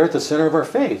 because they're at the center of our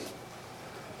faith.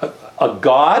 A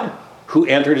God who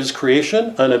entered his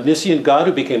creation, an omniscient God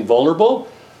who became vulnerable,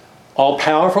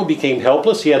 all-powerful, became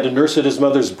helpless. He had to nurse at his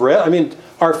mother's breast. I mean,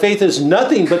 our faith is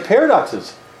nothing but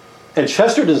paradoxes. And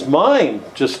Chesterton's mind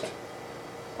just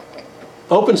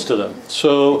opens to them.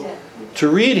 So to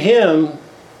read him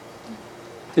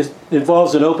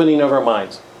involves an opening of our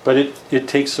minds. But it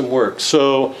takes some work.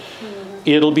 So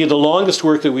it'll be the longest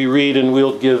work that we read, and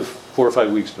we'll give 4 or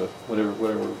 5 weeks to it, whatever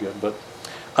we give. But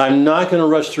I'm not going to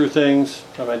rush through things,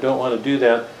 and I don't want to do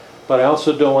that. But I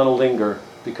also don't want to linger,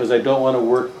 because I don't want to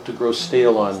work to grow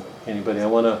stale on anybody. I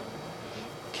want to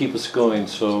keep us going.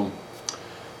 So,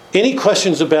 any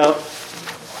questions about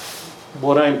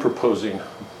what I'm proposing?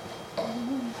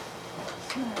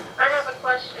 I have a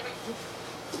question.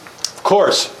 Of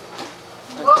course.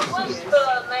 What was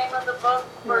the name of the book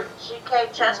for G.K.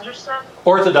 Chesterton?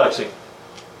 Orthodoxy.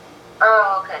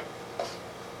 Oh, okay.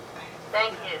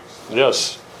 Thank you.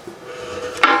 Yes.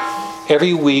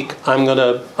 Every week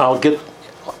I'll get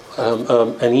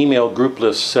an email group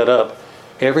list set up.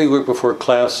 Every week before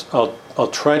class, I'll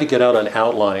try to get out an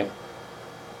outline,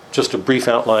 just a brief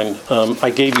outline.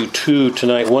 I gave you 2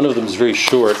 tonight. One of them is very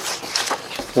short.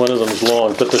 One of them is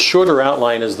long. But the shorter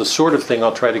outline is the sort of thing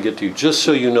I'll try to get to you, just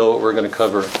so you know what we're going to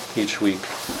cover each week.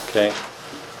 Okay?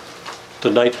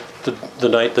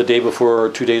 The day before or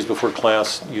 2 days before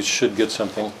class, you should get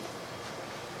something.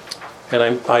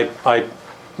 And I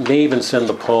may even send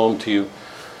the poem to you.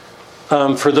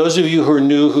 For those of you who are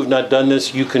new, who've not done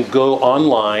this, you can go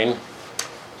online.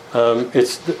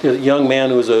 It's a young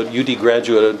man who was a UD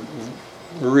graduate,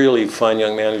 a really fine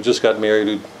young man who just got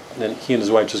married, and he and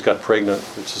his wife just got pregnant,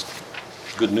 which is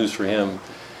good news for him.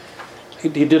 He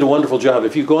did a wonderful job.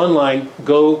 If you go online,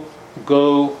 go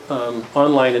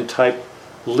online and type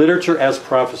literature as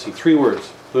prophecy, 3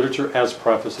 words, literature as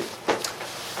prophecy.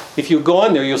 If you go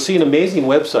on there, you'll see an amazing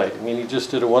website. I mean, he just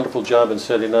did a wonderful job in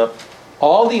setting up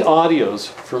all the audios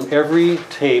from every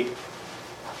tape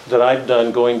that I've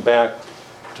done going back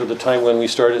to the time when we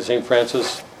started at St.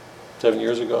 Francis 7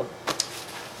 years ago,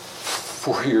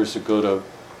 4 years ago to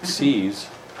C's.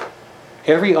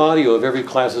 Every audio of every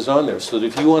class is on there, so that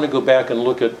if you want to go back and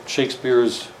look at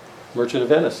Shakespeare's Merchant of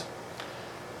Venice,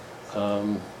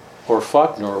 or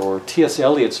Faulkner, or T.S.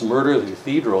 Eliot's Murder of the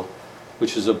Cathedral,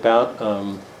 which is about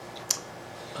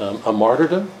a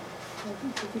martyrdom.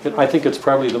 I think it's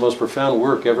probably the most profound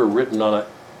work ever written on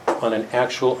an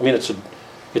actual. I mean, it's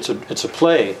a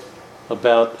play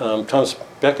about Thomas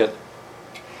Becket,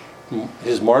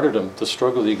 his martyrdom, the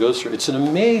struggle that he goes through. It's an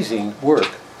amazing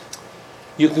work.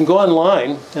 You can go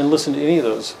online and listen to any of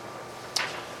those.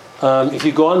 If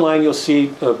you go online, you'll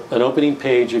see an opening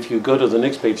page. If you go to the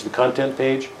next page, the content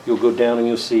page, you'll go down and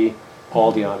you'll see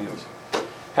all the audios.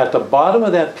 At the bottom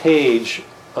of that page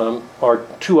are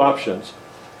 2 options: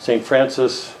 St.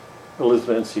 Francis,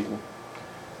 Elizabeth, and Seton.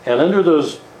 And under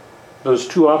those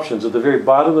 2 options, at the very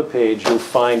bottom of the page, you'll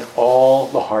find all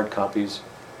the hard copies,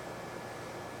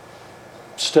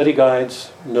 study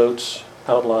guides, notes,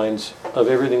 outlines of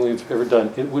everything we've ever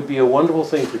done. It would be a wonderful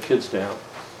thing for kids to have.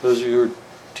 Those of you who are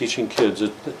teaching kids.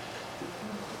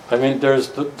 I mean, there's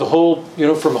the whole,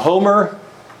 from Homer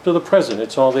to the present,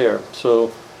 it's all there.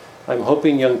 So I'm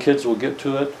hoping young kids will get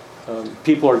to it.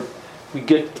 We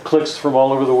get clicks from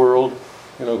all over the world,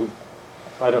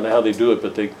 I don't know how they do it,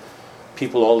 but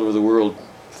people all over the world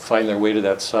find their way to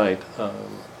that site.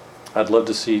 I'd love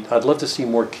to see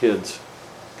more kids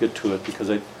get to it, because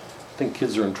I think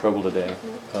kids are in trouble today.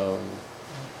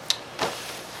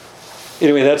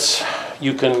 Anyway,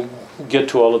 you can get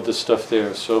to all of this stuff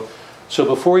there. So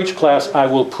before each class, I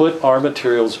will put our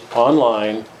materials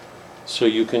online so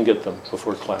you can get them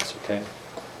before class, okay?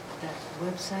 That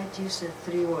website, you said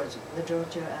 3 words,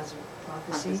 literature as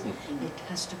prophecy. It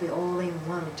has to be all in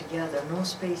one together, no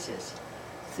spaces.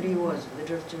 3 words,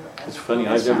 literature as It's funny,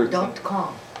 I've never...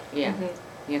 .com. Yeah.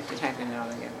 You have to type it all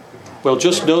together. Well,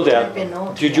 just know that.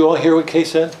 Did you all hear what Kay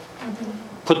said?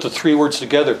 Put the 3 words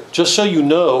together. Just so you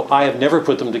know, I have never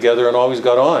put them together and always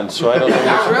got on, so I don't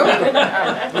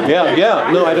know.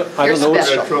 Yeah. No, I don't know what's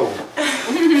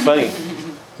funny.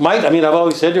 I've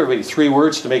always said to everybody 3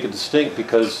 words to make it distinct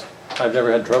because I've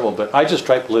never had trouble. But I just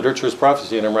typed literature's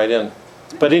prophecy and I'm right in.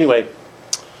 But anyway,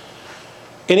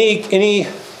 any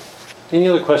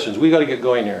other questions? We got to get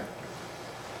going here.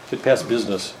 Get past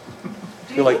business.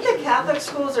 Do you think the Catholic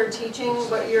schools are teaching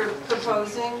what you're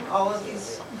proposing, all of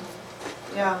these?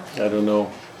 Yeah. I don't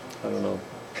know.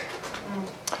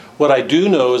 What I do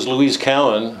know is Louise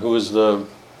Cowan, who was the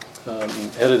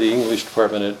head of the English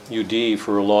department at UD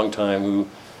for a long time, who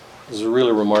is a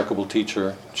really remarkable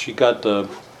teacher. She got the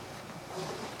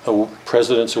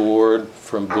President's Award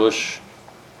from Bush,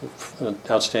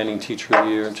 Outstanding Teacher of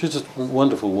the Year. She's a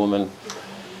wonderful woman.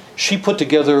 She put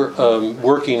together,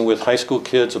 working with high school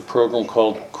kids, a program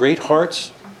called Great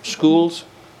Hearts Schools.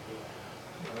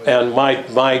 And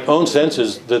my own sense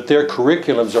is that their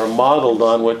curriculums are modeled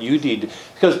on what UD did.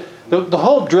 Because the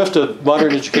whole drift of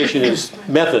modern education is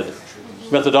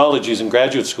methodologies in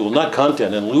graduate school, not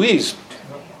content. And Louise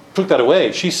took that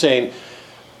away. She's saying,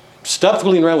 stop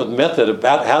fooling around with method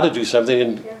about how to do something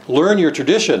and learn your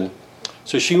tradition.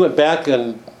 So she went back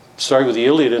and started with the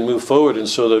Iliad and moved forward. And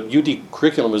so the UD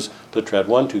curriculum was the trad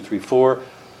 1, 2, 3, 4,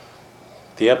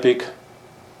 the epic,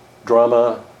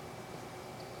 drama,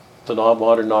 the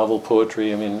modern novel,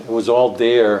 poetry. It was all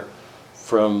there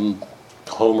from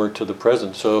Homer to the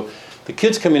present. So the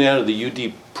kids coming out of the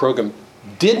UD program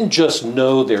didn't just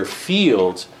know their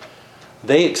fields,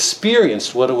 they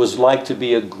experienced what it was like to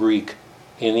be a Greek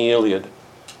in the Iliad,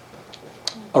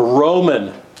 a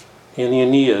Roman in the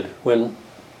Aeneid when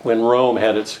Rome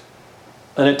had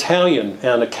an Italian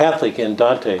and a Catholic in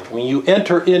Dante. You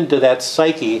enter into that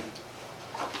psyche.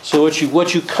 So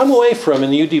what you come away from in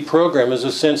the UD program is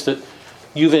a sense that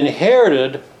you've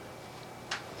inherited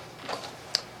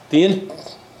the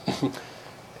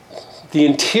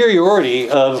interiority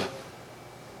of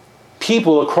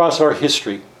people across our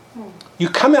history. You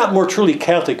come out more truly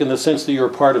Catholic in the sense that you're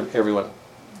a part of everyone.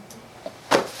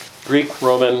 Greek,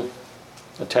 Roman,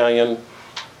 Italian,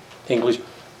 English,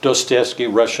 Dostoevsky,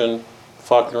 Russian,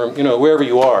 Faulkner, wherever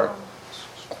you are.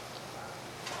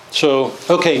 So,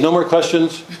 okay, no more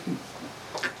questions.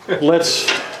 Let's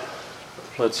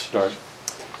start.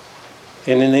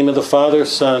 In the name of the Father,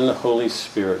 Son, Holy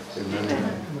Spirit.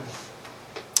 Amen.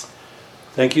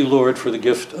 Thank you, Lord, for the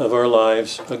gift of our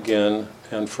lives again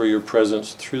and for your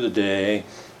presence through the day.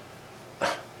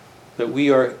 That we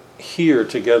are here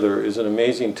together is an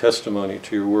amazing testimony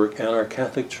to your work and our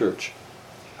Catholic Church.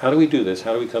 How do we do this?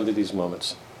 How do we come to these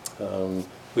moments?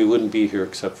 We wouldn't be here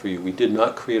except for you. We did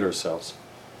not create ourselves.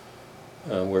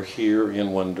 We're here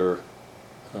in wonder,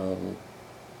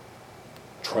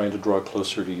 trying to draw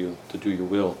closer to you, to do your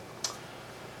will.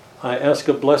 I ask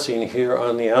a blessing here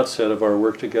on the outset of our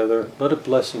work together. Let a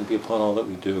blessing be upon all that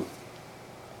we do.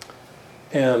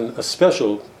 And a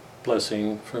special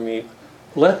blessing for me.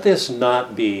 Let this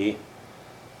not be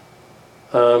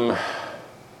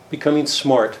becoming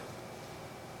smart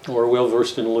or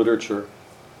well-versed in literature.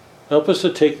 Help us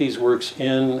to take these works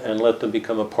in and let them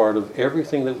become a part of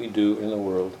everything that we do in the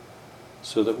world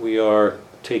so that we are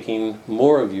taking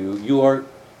more of you.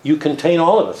 You contain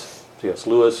all of us. C.S.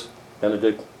 Lewis,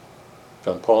 Benedict,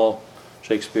 John Paul,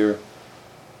 Shakespeare.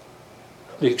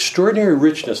 The extraordinary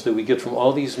richness that we get from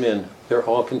all these men, they're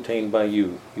all contained by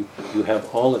you. You have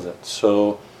all of it.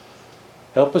 So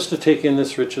help us to take in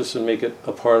this richness and make it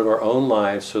a part of our own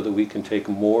lives so that we can take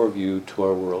more of you to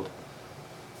our world.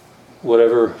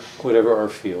 Whatever our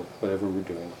field, whatever we're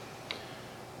doing.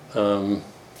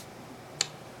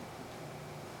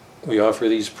 We offer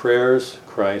these prayers,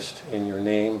 Christ, in your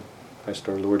name, Christ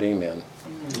our Lord, amen.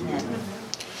 Amen.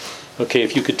 Okay,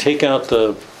 if you could take out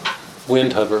the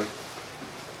wind hover.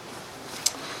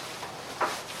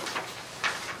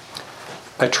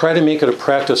 I try to make it a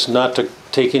practice not to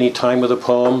take any time with the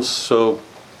poems, so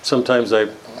sometimes I'm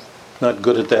not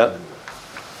good at that.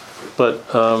 But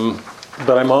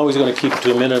I'm always going to keep it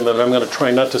to a minimum, and I'm going to try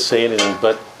not to say anything.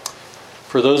 But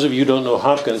for those of you who don't know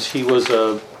Hopkins, he was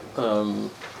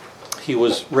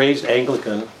raised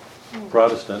Anglican,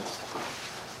 Protestant.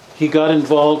 He got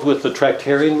involved with the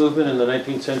Tractarian movement in the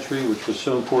 19th century, which was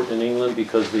so important in England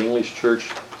because the English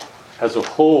church as a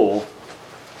whole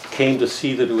came to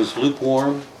see that it was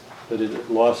lukewarm, that it had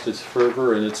lost its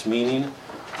fervor and its meaning.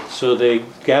 So they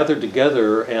gathered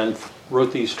together and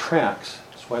wrote these tracts.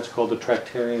 That's why it's called the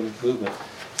Tractarian movement,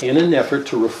 in an effort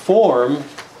to reform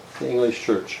the English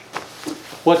church.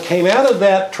 What came out of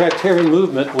that Tractarian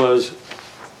movement was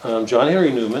John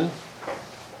Henry Newman,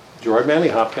 Gerard Manley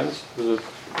Hopkins, there's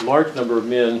a large number of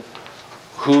men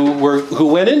who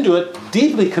went into it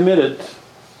deeply committed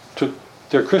to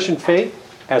their Christian faith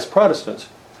as Protestants.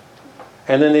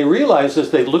 And then they realized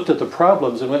as they looked at the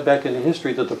problems and went back into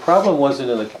history that the problem wasn't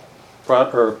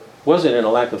in a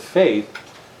lack of faith,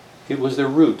 it was their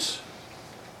roots.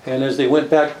 And as they went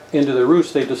back into their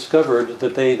roots, they discovered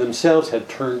that they themselves had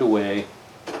turned away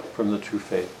from the true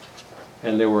faith.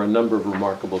 And there were a number of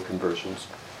remarkable conversions.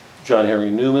 John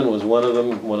Henry Newman was one of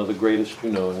them, one of the greatest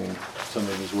you know, some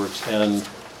of his works. And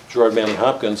Gerard Manley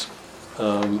Hopkins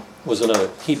was another.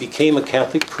 He became a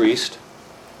Catholic priest,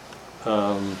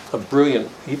 a brilliant,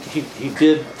 he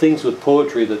did things with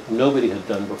poetry that nobody had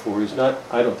done before.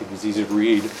 I don't think he's easy to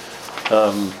read.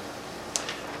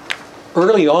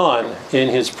 Early on in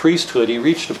his priesthood, he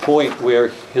reached a point where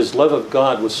his love of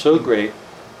God was so great,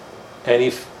 and he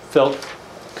felt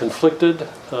conflicted,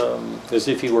 as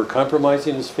if he were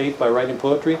compromising his faith by writing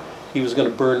poetry. He was going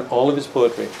to burn all of his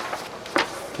poetry.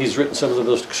 He's written some of the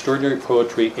most extraordinary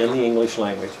poetry in the English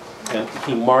language, and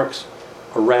he marks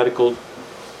a radical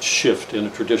shift in a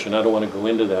tradition. I don't want to go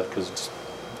into that because it's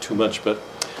too much, but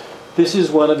this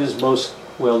is one of his most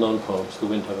well-known poems, The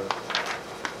Windhover.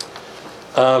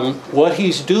 What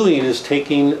he's doing is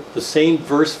taking the same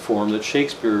verse form that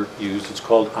Shakespeare used. It's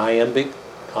called iambic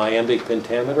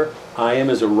pentameter. Iamb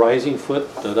is a rising foot,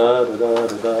 da da da da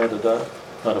da da da,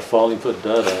 not a falling foot,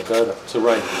 da da da da. It's a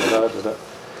rising, da da da da.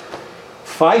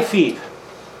 5 feet,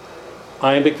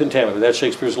 iambic pentameter. That's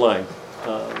Shakespeare's line.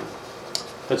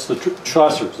 That's the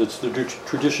Chaucer's. That's the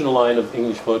traditional line of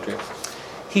English poetry.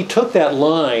 He took that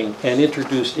line and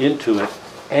introduced into it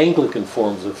Anglican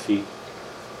forms of feet,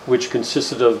 which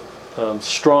consisted of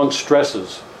strong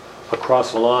stresses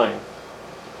across a line.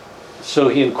 So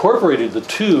he incorporated the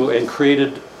two and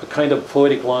created a kind of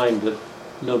poetic line that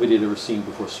nobody had ever seen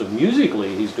before. So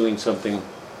musically, he's doing something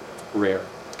rare.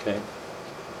 Okay.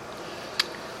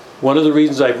 One of the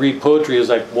reasons I read poetry is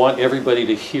I want everybody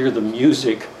to hear the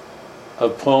music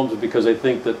of poems, because I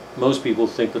think that most people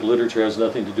think that literature has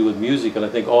nothing to do with music, and I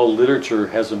think all literature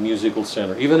has a musical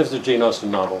center. Even if it's a Jane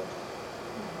Austen novel,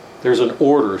 there's an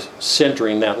order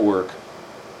centering that work.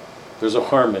 There's a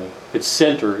harmony. Its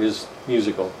center is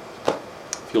musical.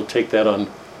 If you'll take that on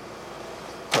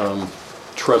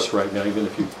trust right now, even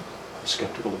if you're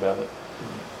skeptical about it.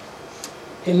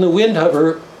 In The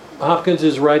Windhover, Hopkins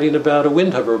is writing about a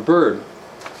windhover, a bird.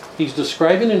 He's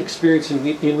describing an experience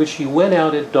in which he went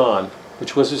out at dawn,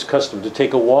 which was his custom, to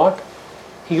take a walk.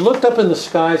 He looked up in the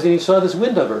skies and he saw this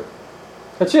windhover.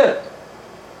 That's it.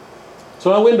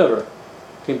 Saw a windhover.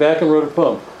 Came back and wrote a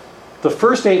poem. The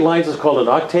first 8 lines is called an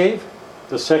octave.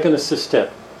 The second is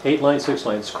sestet. 8 lines, 6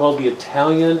 lines. It's called the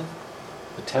Italian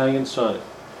sonnet.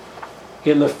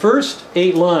 In the first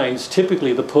 8 lines,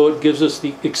 typically the poet gives us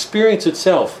the experience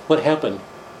itself, what happened.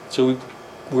 So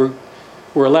we're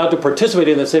allowed to participate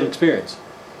in that same experience.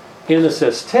 In the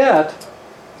sestet,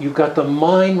 you've got the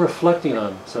mind reflecting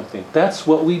on something. That's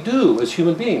what we do as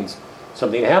human beings.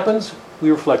 Something happens,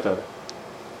 we reflect on it.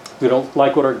 We don't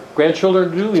like what our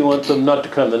grandchildren do, we want them not to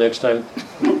come the next time.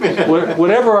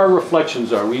 Whatever our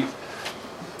reflections are.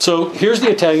 So here's the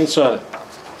Italian sonnet.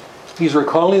 He's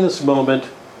recalling this moment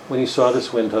when he saw this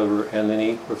windhover, and then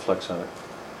he reflects on it.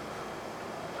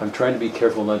 I'm trying to be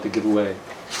careful not to give away.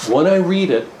 When I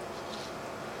read it,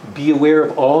 be aware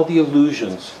of all the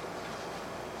allusions.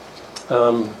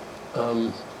 The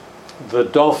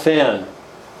Dauphin,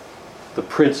 the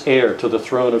Prince Heir to the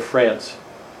throne of France.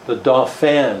 The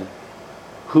Dauphin,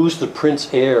 who's the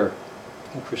Prince Heir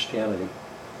in Christianity?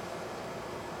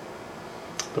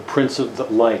 The Prince of the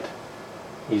Light.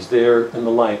 He's there in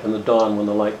the light, in the dawn when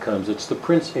the light comes. It's the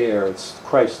Prince Heir, it's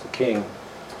Christ the King.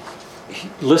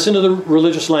 Listen to the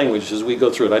religious language as we go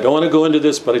through it. I don't want to go into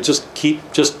this, but I just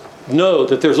know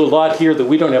that there's a lot here that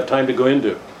we don't have time to go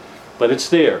into. But it's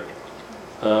there.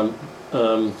 And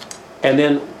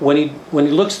then when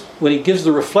he gives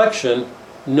the reflection,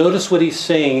 notice what he's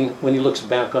saying when he looks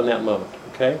back on that moment.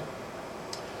 Okay?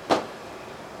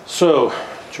 So,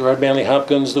 Gerard Manley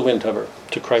Hopkins, The Windhover,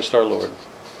 to Christ our Lord.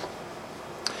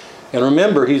 And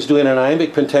remember, he's doing an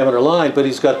iambic pentameter line, but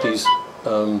he's got these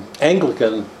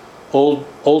Anglican,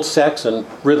 old Saxon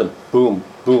rhythm. Boom,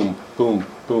 boom, boom,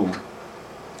 boom.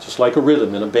 Just like a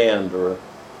rhythm in a band or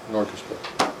an orchestra.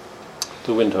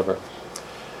 The Windhover.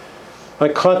 I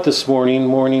caught this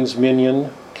morning's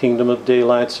minion, kingdom of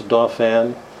daylight's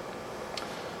Dauphin.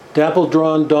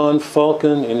 Dapple-drawn dawn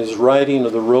falcon in his riding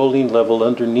of the rolling level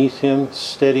underneath him,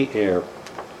 steady air.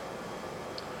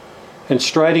 And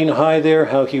striding high there,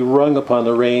 how he rung upon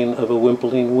the rein of a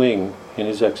wimpling wing in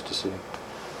his ecstasy.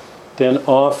 Then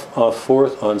off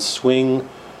forth on swing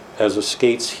as a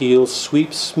skate's heel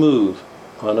sweeps smooth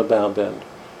on a bow bend.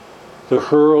 The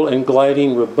hurl and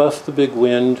gliding rebuff the big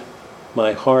wind,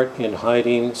 my heart in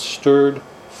hiding stirred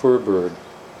for a bird.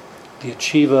 The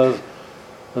achieve of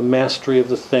the mastery of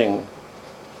the thing.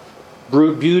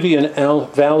 Brute beauty and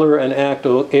valor and act,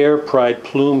 O air, pride,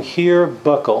 plume, here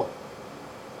buckle.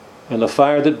 And the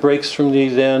fire that breaks from thee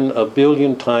then, a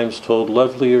billion times told,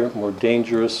 lovelier, more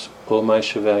dangerous, O my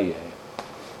chevalier.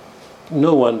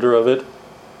 No wonder of it.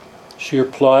 Sheer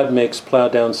plod makes plow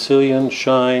down Sicilian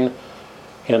shine,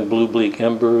 and blue bleak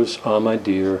embers, ah my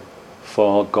dear,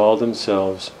 fall gall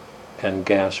themselves and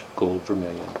gash gold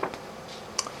vermilion.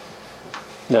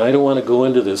 Now I don't want to go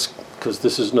into this because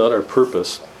this is not our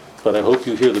purpose, but I hope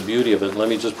you hear the beauty of it. Let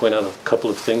me just point out a couple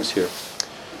of things here.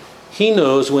 He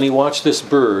knows when he watches this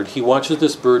bird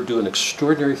do an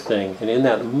extraordinary thing, and in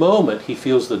that moment he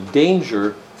feels the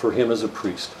danger for him as a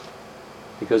priest,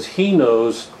 because he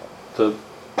knows the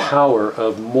power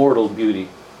of mortal beauty.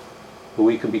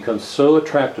 We can become so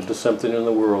attracted to something in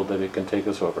the world that it can take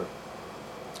us over.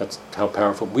 That's how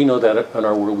powerful. We know that in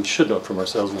our world. We should know it from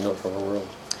ourselves. We know it from our world.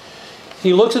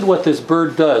 He looks at what this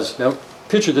bird does. Now,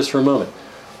 picture this for a moment.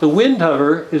 The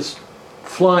windhover is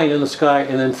flying in the sky,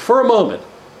 and then for a moment,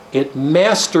 it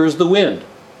masters the wind.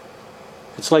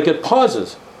 It's like it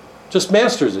pauses, just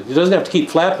masters it. He doesn't have to keep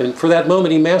flapping. For that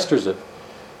moment, he masters it.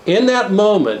 In that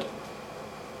moment,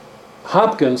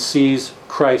 Hopkins sees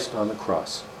Christ on the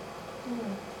cross.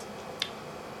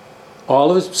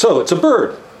 So it's a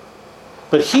bird.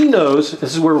 But he knows,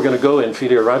 this is where we're going to go in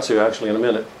Fides Ratio actually in a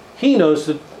minute, he knows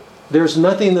that there's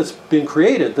nothing that's been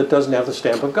created that doesn't have the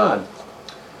stamp of God.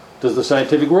 Does the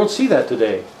scientific world see that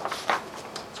today?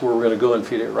 That's where we're going to go in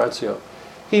Fides Ratio.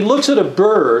 He looks at a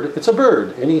bird, it's a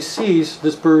bird, and he sees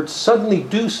this bird suddenly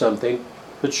do something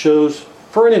that shows,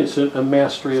 for an instant, a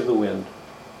mastery of the wind.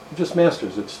 He just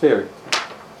masters it. It's there.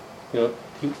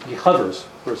 He hovers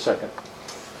for a second.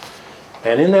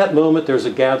 And in that moment, there's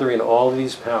a gathering of all of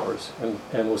these powers, and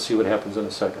we'll see what happens in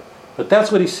a second. But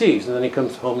that's what he sees, and then he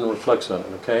comes home and reflects on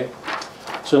it, okay?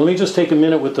 So let me just take a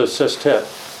minute with the sestet.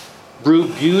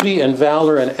 Brute beauty and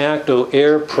valor and act, O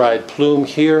air, pride, plume,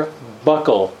 here,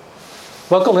 buckle.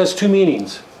 Buckle has two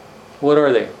meanings. What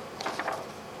are they?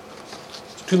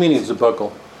 There's two meanings of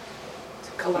buckle.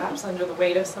 To collapse under the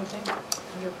weight of something,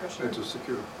 under pressure. And to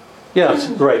secure. Yes,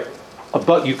 right.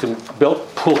 You can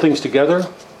pull things together,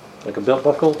 like a belt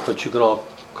buckle, but you can all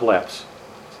collapse.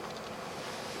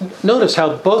 Notice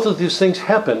how both of these things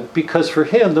happen, because for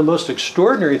him, the most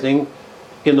extraordinary thing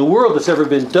in the world that's ever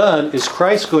been done is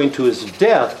Christ going to his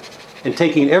death and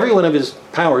taking every one of his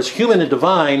powers, human and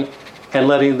divine, and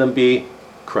letting them be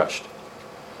crushed.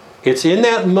 It's in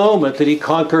that moment that he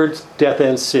conquered death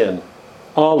and sin.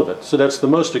 All of it. So that's the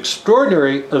most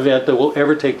extraordinary event that will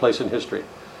ever take place in history.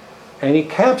 And he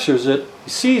captures it, he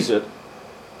sees it,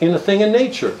 in a thing in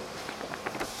nature.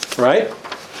 Right?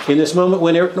 In this moment,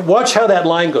 watch how that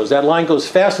line goes. That line goes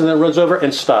fast and then runs over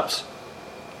and stops.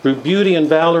 Through beauty and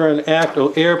valor and act,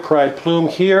 O air, pride, plume,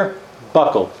 here,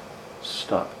 buckle.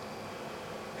 Stop.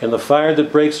 And the fire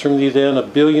that breaks from thee then, a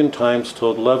billion times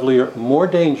told, lovelier, more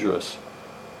dangerous,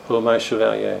 O my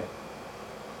chevalier.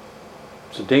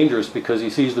 It's dangerous because he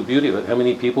sees the beauty of it. How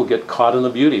many people get caught in the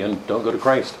beauty and don't go to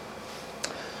Christ?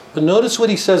 But notice what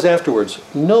he says afterwards.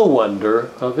 No wonder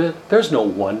of it. There's no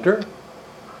wonder.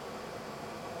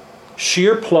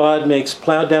 Sheer plod makes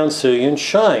plowed down Sicilian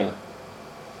shine.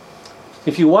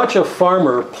 If you watch a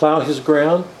farmer plow his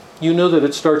ground, you know that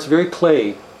it starts very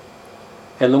clay.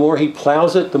 And the more he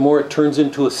plows it, the more it turns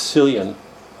into a Sicilian,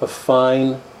 a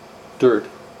fine dirt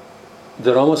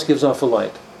that almost gives off a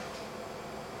light.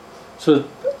 So,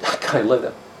 God, I love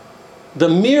that. The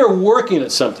mere working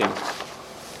at something.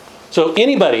 So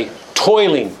anybody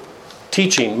toiling,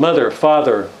 teaching, mother,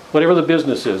 father, whatever the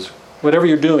business is, whatever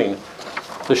you're doing,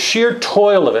 the sheer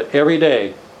toil of it every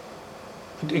day,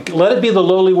 let it be the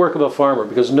lowly work of a farmer,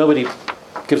 because nobody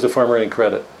gives the farmer any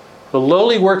credit. The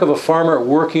lowly work of a farmer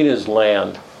working his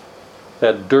land,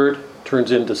 that dirt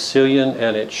turns into Sicilian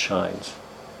and it shines.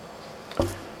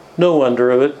 No wonder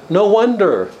of it. No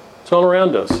wonder. It's all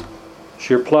around us.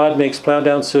 Sheer plod makes plow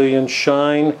down Sicilian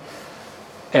shine.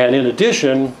 And in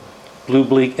addition, blue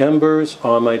bleak embers,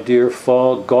 on my dear,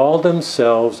 fall, gall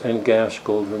themselves and gash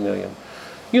gold vermilion.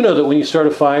 You know that when you start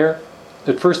a fire,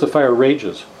 at first the fire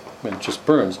rages. It just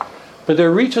burns. But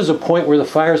there reaches a point where the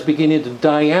fire is beginning to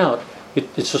die out.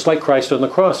 It's just like Christ on the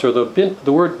cross, or the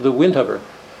windhover.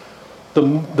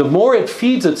 The more it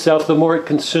feeds itself, the more it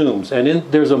consumes.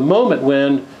 And there's a moment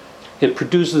when it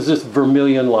produces this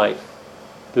vermilion light,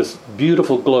 this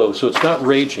beautiful glow. So it's not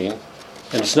raging,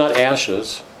 and it's not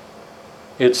ashes.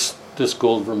 It's this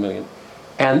gold vermilion.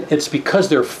 And it's because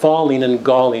they're falling and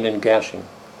galling and gashing.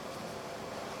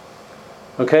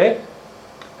 Okay?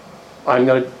 I'm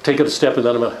going to take it a step and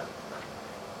then I'm going to...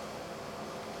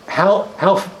 How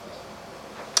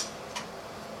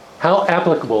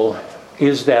applicable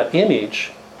is that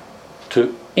image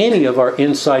to any of our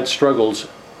inside struggles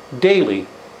daily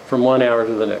from one hour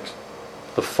to the next?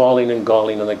 The falling and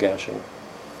galling and the gashing.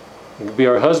 It could be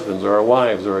our husbands or our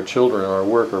wives or our children or our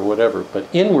work or whatever, but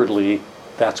inwardly,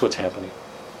 that's what's happening.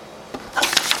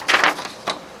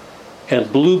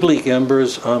 And blue bleak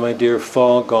embers, my dear,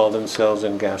 fall, gall themselves,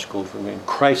 and gash gold for me.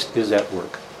 Christ is at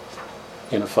work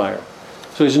in a fire.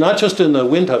 So he's not just in the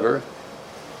wind hover,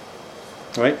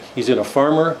 right? He's in a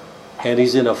farmer, and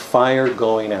he's in a fire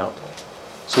going out.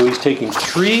 So he's taking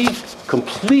three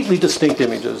completely distinct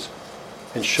images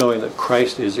and showing that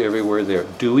Christ is everywhere there.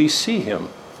 Do we see him?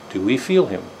 Do we feel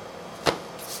him?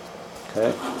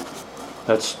 Okay?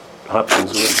 That's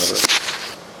Hopkins' wind hover.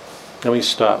 Let me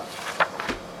stop.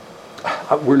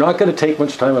 We're not going to take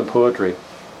much time on poetry.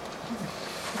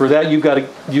 For that, you've got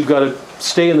to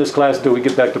stay in this class until we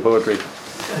get back to poetry.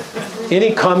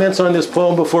 Any comments on this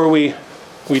poem before we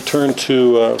turn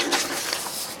to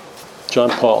John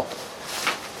Paul?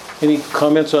 Any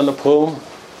comments on the poem?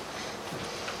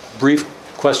 Brief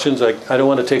questions. I don't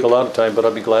want to take a lot of time, but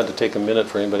I'll be glad to take a minute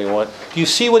for anybody who wants. Do you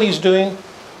see what he's doing?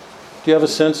 Do you have a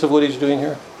sense of what he's doing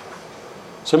here?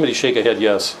 Somebody shake a head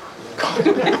yes.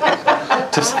 I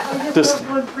just have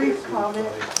one brief comment.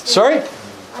 Sorry?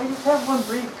 I just have one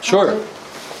brief comment. Sure.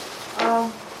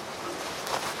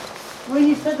 When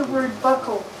you said the word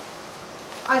buckle,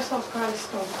 I saw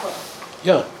Christ on the cross.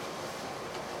 Yeah.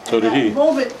 So did he. That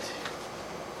moment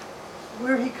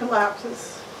where he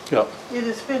collapses, Yeah. it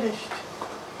is finished.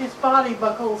 His body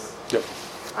buckles. Yep.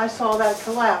 I saw that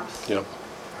collapse. Yep.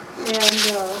 And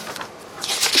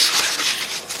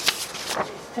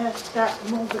that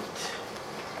moment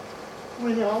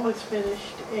when all is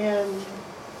finished, and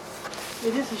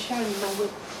it is a shining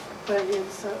moment, but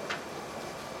it's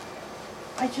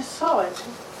I just saw it.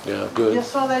 Yeah, good.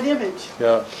 Just saw that image.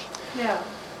 Yeah. Yeah.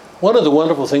 One of the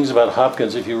wonderful things about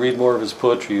Hopkins, if you read more of his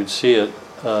poetry, you'd see it.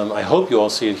 I hope you all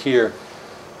see it here.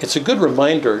 It's a good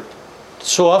reminder.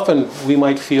 So often we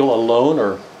might feel alone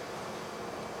or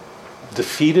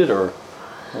defeated or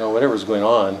whatever's going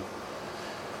on.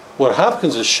 What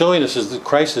Hopkins is showing us is that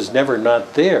Christ is never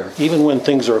not there, even when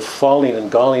things are falling and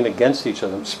galling against each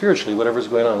other, spiritually, whatever's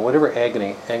going on, whatever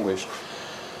agony, anguish.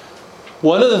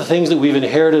 One of the things that we've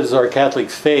inherited as our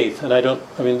Catholic faith, and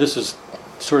this is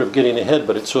sort of getting ahead,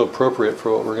 but it's so appropriate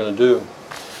for what we're going to do.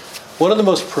 One of the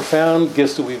most profound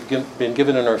gifts that we've been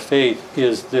given in our faith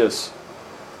is this,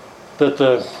 that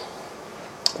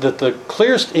the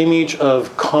clearest image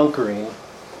of conquering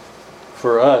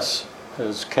for us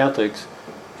as Catholics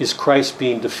is Christ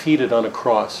being defeated on a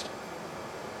cross.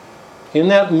 In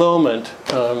that moment,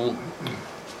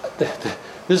 this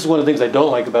is one of the things I don't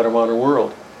like about our modern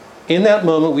world. In that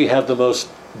moment, we have the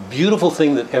most beautiful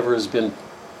thing that ever has been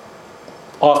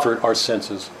offered our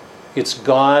senses. It's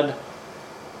God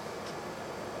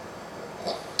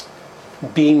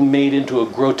being made into a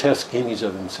grotesque image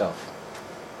of himself.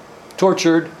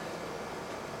 Tortured,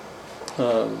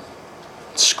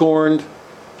 scorned,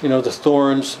 the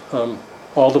thorns,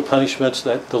 all the punishments,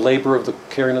 that the labor of the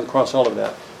carrying of the cross, all of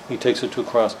that. He takes it to a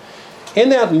cross. In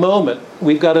that moment,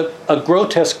 we've got a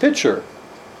grotesque picture.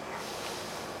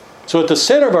 So at the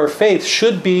center of our faith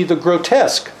should be the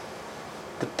grotesque.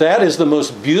 That is the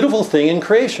most beautiful thing in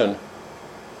creation.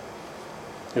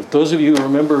 If those of you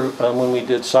remember when we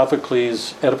did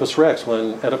Sophocles' Oedipus Rex,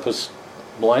 when Oedipus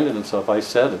blinded himself, I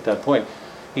said at that point,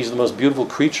 he's the most beautiful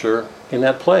creature in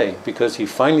that play because he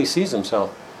finally sees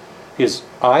himself. His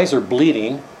eyes are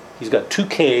bleeding. He's got two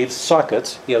caves,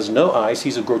 sockets. He has no eyes.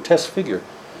 He's a grotesque figure.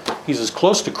 He's as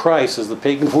close to Christ as the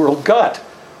pagan world got.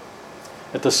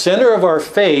 At the center of our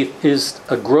faith is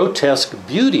a grotesque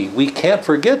beauty. We can't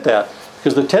forget that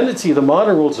because the tendency of the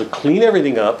modern world is to clean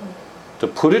everything up, to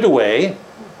put it away,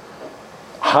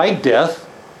 hide death,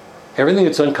 everything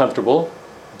that's uncomfortable.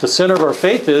 The center of our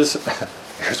faith is,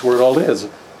 here's where it all is.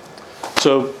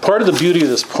 So part of the beauty of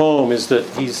this poem is that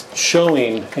he's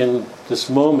showing in this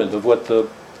moment of what the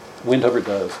windhover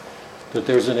does, that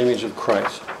there's an image of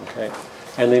Christ. Okay,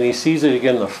 and then he sees it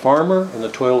again in the farmer, in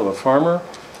the toil of a farmer,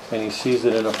 and he sees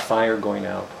it in a fire going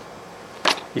out.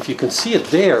 If you can see it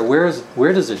there,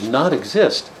 where does it not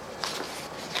exist?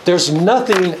 There's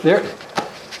nothing there.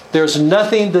 There's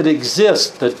nothing that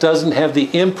exists that doesn't have the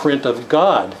imprint of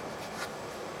God.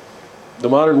 The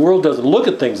modern world doesn't look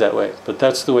at things that way, but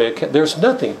that's the way it can. There's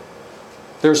nothing.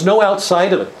 There's no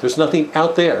outside of it. There's nothing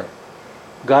out there.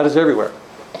 God is everywhere.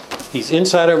 He's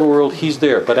inside our world, he's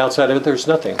there, but outside of it, there's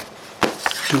nothing.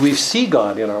 Do we see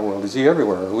God in our world? Is he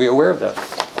everywhere? Are we aware of that?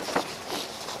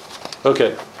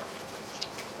 Okay.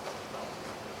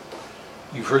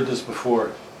 You've heard this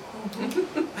before.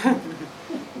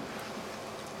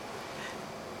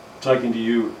 Talking to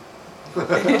you.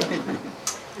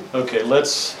 Okay,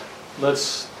 let's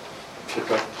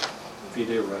pick up Fides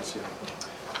Ratio.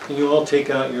 Can you all take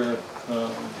out your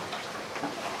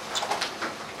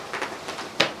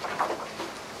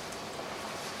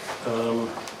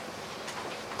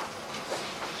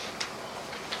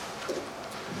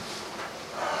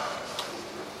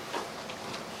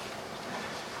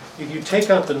if you take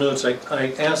out the notes,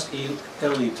 I asked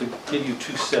Ellie to give you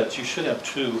 2 sets. You should have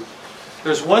 2.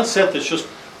 There's one set that's just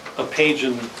a page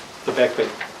in the back page,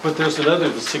 but there's another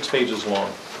that's 6 pages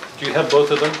long. Do you have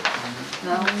both of them?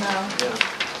 No. Yeah.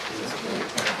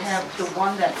 I have the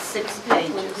one that's 6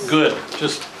 pages. Good.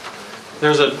 Just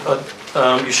there's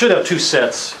you should have 2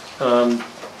 sets.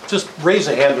 Just raise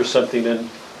a hand or something, and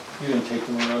you can take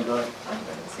them around.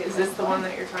 Is this the one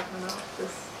that you're talking about?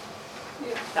 This? The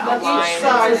That's outline? each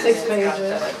side, This is 6 got pages.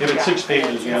 the- If it's 6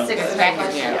 pages, yeah. Six It's back,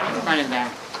 yeah, in front of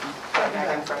that.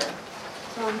 back and front.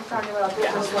 So I'm talking about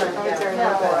Yeah. this one. Right there,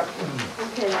 that one.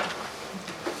 Okay.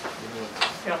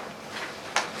 Yeah.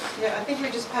 Yeah, I think we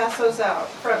just pass those out,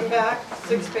 front and back,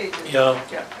 6 pages. Yeah.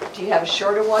 Do you have a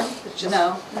shorter one? That's just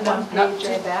No. one page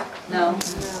in the back? No.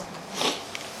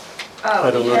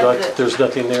 I don't know, Doc. There's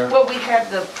nothing there. Well, we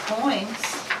have the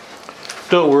points.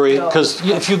 Don't worry, because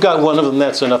if you've got one of them,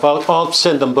 that's enough. I'll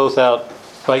send them both out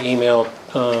by email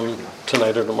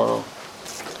tonight or tomorrow.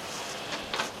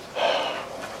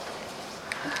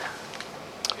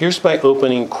 Here's my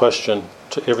opening question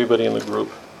to everybody in the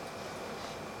group.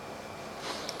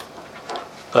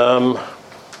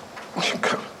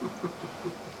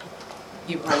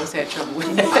 You always had trouble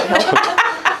with it.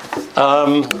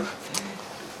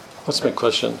 What's my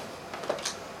question?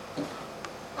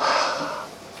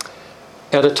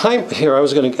 At a time here, I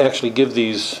was going to actually give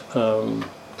these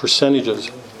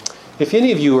percentages. If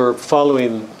any of you are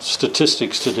following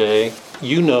statistics today,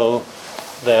 you know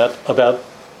that about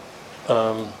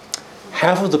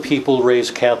half of the people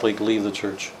raised Catholic leave the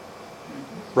church,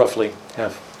 roughly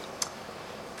half.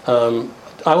 I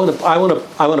want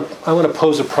to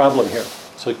pose a problem here,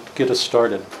 so get us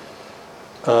started.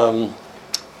 A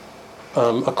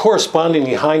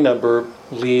correspondingly high number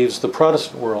leaves the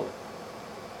Protestant world.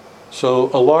 So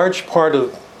a large part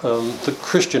of the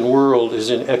Christian world is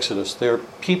in Exodus. There are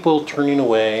people turning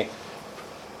away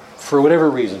for whatever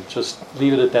reason. Just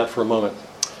leave it at that for a moment.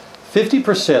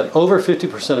 50%, over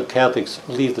 50% of Catholics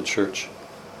leave the church.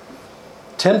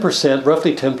 10%,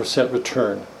 roughly 10%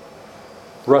 return.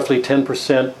 Roughly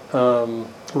 10%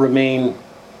 remain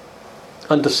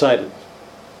undecided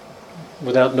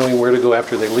without knowing where to go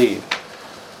after they leave.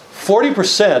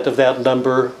 40% of that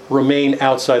number remain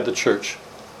outside the church.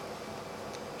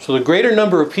 So the greater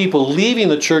number of people leaving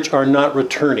the church are not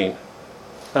returning.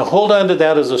 Now hold on to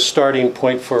that as a starting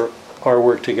point for our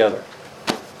work together.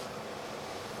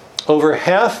 Over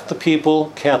half the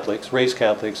people, Catholics, raised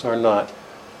Catholics, are not.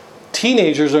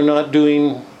 Teenagers are not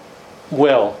doing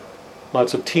well.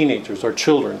 Lots of teenagers, our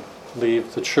children,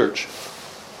 leave the church.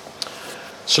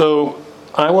 So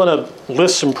I want to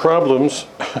list some problems,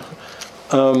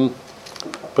 but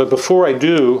before I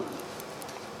do,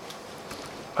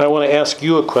 I want to ask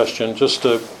you a question just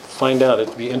to find out.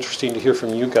 It'd be interesting to hear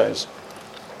from you guys.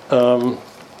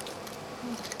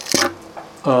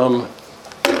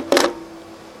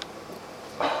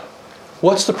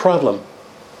 What's the problem?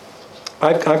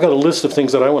 I've got a list of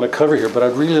things that I want to cover here, but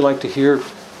I'd really like to hear,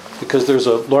 because there's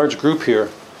a large group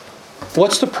here.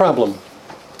 What's the problem?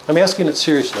 I'm asking it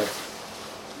seriously.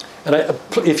 And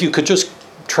if you could just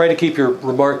try to keep your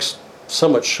remarks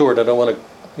somewhat short. I don't want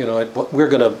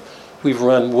to, we've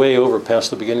run way over past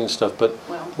the beginning stuff, but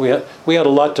we had a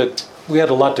lot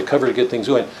to cover to get things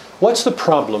going. What's the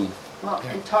problem? Well,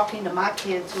 in talking to my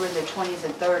kids who are in their 20s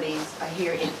and 30s, I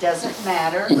hear it doesn't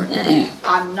matter.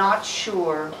 I'm not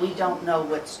sure. We don't know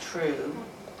what's true.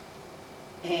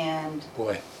 And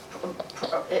Boy.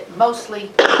 it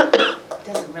mostly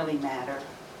doesn't really matter.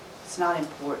 It's not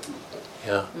important.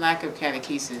 Yeah. Lack of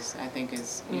catechesis, I think,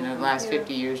 is, the last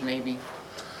 50 years maybe.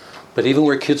 But even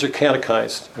where kids are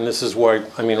catechized, and this is why,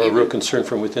 we're real concerned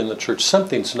from within the church,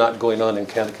 something's not going on in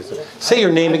catechism. Say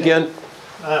your name again.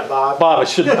 Bob. Bob, I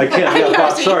can't, yeah,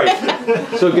 Bob, sorry.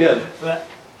 So good. But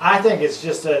I think it's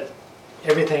just that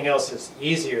everything else is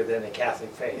easier than the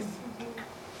Catholic faith.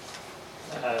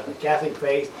 The Catholic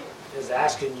faith is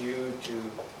asking you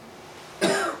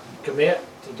to commit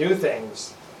to do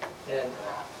things And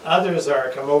others are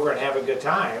come over and have a good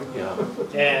time, Yeah.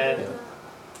 and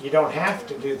you don't have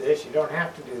to do this, you don't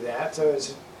have to do that, so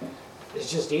it's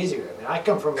just easier. I mean, I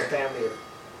come from a family of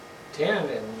 10,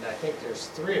 and I think there's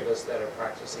 3 of us that are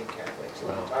practicing Catholics. So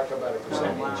Wow. we're talking about a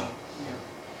percentage. wow.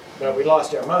 But we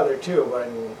lost our mother too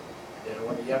when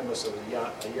the youngest was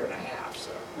a year and a half.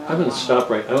 So I'm going to stop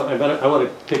right. I want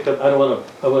to pick up. I want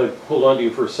to hold on to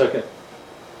you for a second.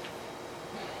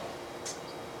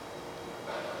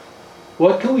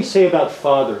 What can we say about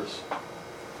fathers?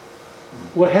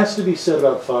 What has to be said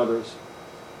about fathers?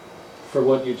 For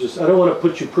what you just, I don't want to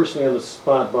put you personally on the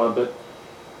spot, Bob, but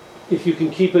if you can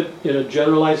keep it in a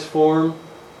generalized form,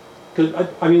 because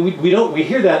I mean we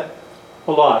hear that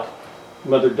a lot.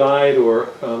 Mother died, or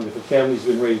if a family's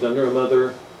been raised under a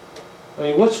mother. I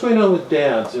mean, what's going on with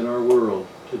dads in our world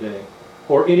today,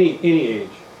 or any age?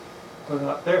 They're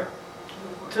not there.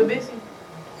 Too busy.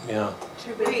 Yeah.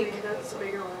 Too busy, that's the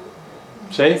bigger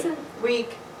one. Say?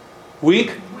 Weak.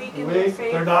 Weak? Weak in their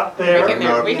faith. They're not there.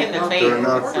 Weak in the faith. They're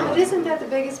not But isn't that the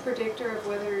biggest predictor of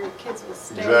whether your kids will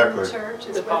stay in Exactly. the church?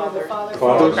 Is The whether the father.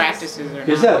 Father. Practices or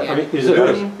Is not, that? yeah. I mean, is it?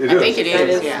 It I think it That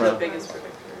is, is yeah. the biggest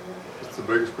predictor. It's the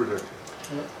biggest predictor.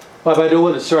 Bob, I don't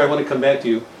want to. Sorry, I want to come back to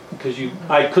you because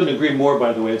I couldn't agree more.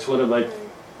 By the way, it's one of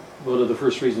the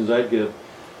first reasons I'd give.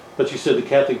 But you said the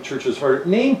Catholic Church is harder.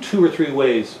 Name 2 or 3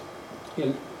 ways.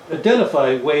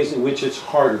 Identify ways in which it's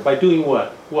harder. By doing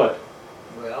what? What?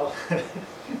 well,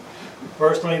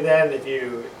 personally, then if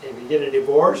you get a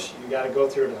divorce, you got to go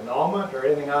through an annulment or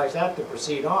anything like that to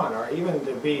proceed on, or even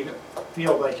to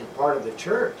feel like you're part of the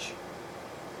church.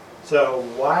 So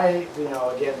why,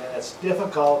 again, it's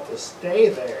difficult to stay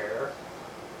there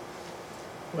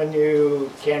when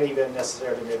you can't even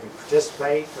necessarily maybe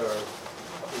participate or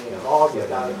be involved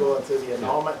without going through the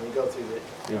annulment, and you go through the,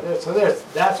 Yeah. so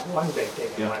that's one big thing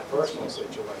in Yeah. my personal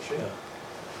situation.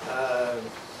 Yeah.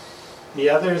 The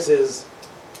others is,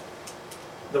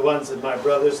 the ones that my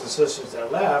brothers and sisters that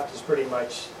left, is pretty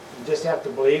much, you just have to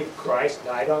believe Christ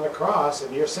died on the cross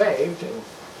and you're saved, and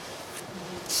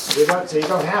you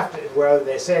don't have to, whether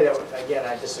they say that, again,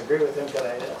 I disagree with them,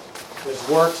 because there's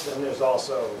works and there's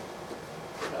also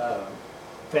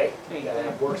faith. You gotta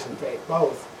have works and faith,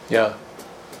 both. Yeah.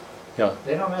 Yeah.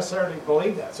 They don't necessarily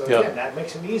believe that, so Yeah. again, that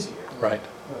makes it easier. Right.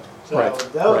 So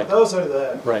Right. those are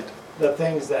the Right.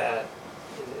 things that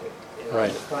I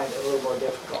Right. just find it a little more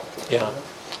difficult. Yeah.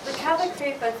 The Catholic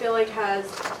faith, I feel like, has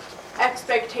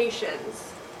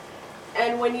expectations.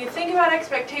 And when you think about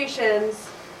expectations,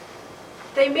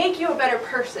 they make you a better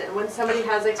person when somebody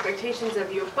has expectations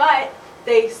of you, but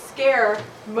they scare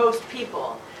most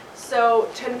people. So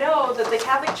to know that the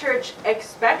Catholic Church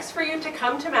expects for you to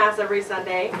come to Mass every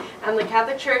Sunday, and the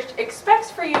Catholic Church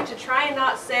expects for you to try and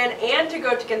not sin and to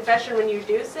go to confession when you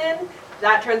do sin,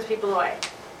 that turns people away.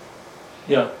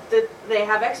 Yeah. That they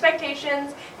have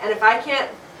expectations, and if I can't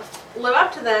live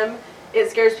up to them,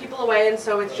 it scares people away, and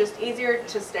so it's just easier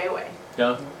to stay away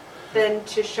Yeah. than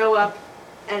to show up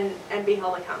and be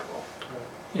held accountable.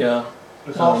 Yeah.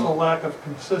 There's also lack of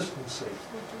consistency.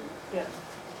 Yeah.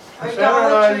 Our Sarah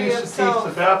and I idolatry used to of teach self.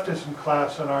 the baptism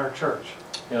class in our church.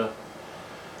 Yeah.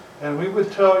 And we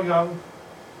would tell young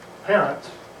parents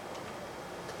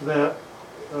that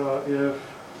if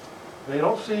they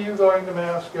don't see you going to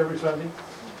Mass every Sunday,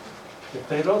 if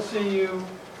they don't see you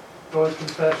going to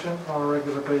confession on a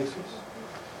regular basis,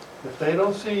 if they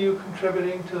don't see you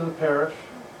contributing to the parish,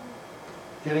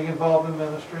 getting involved in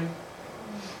ministry,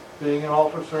 being an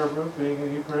altar server, being a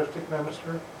Eucharistic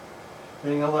minister,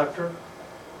 being a lector,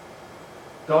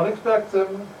 don't expect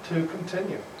them to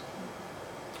continue.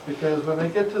 Because when they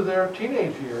get to their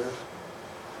teenage years,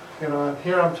 and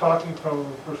here I'm talking from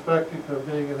the perspective of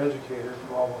being an educator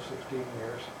for almost 16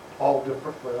 years, all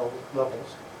different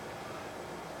levels.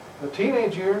 The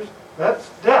teenage years, that's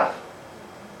death.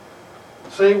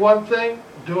 Say one thing,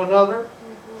 do another.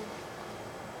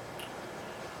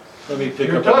 Let me pick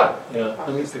You're up. done. Yeah. Let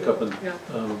me pick up and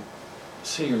Yeah.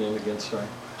 say your name again. Sorry.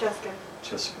 Jessica.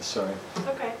 Jessica. Sorry.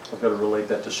 Okay. I've got to relate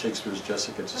that to Shakespeare's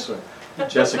Jessica. Sorry.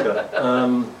 Jessica.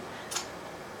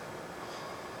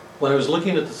 When I was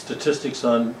looking at the statistics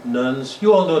on nuns,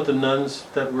 you all know what the nuns,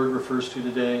 that word refers to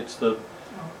today. It's the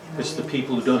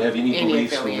people who don't have any Any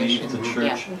beliefs who leave affiliation. the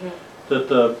Yeah. church. That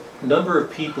the number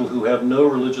of people who have no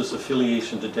religious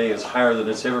affiliation today is higher than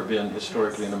it's ever been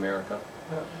historically in America.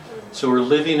 So we're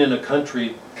living in a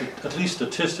country that, at least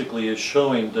statistically, is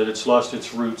showing that it's lost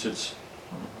its roots. It's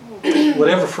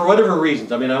for whatever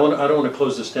reasons. I mean, I don't want to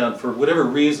close this down. For whatever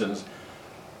reasons,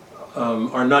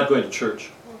 are not going to church.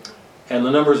 And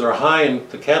the numbers are high in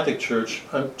the Catholic Church,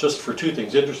 just for 2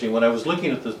 things. Interesting, when I was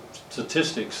looking at the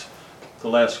statistics the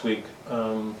last week,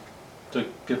 to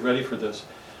get ready for this.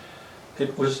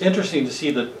 It was interesting to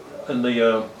see that in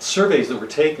the surveys that were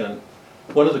taken,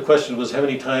 one of the questions was how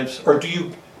many times, or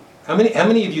how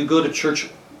many of you go to church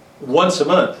once a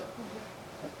month?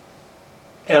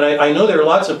 And I know there are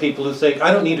lots of people who think,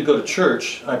 I don't need to go to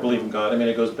church, I believe in God. I mean,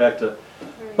 it goes back to,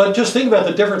 but just think about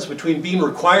the difference between being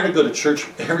required to go to church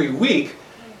every week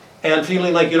and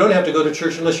feeling like you don't have to go to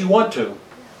church unless you want to.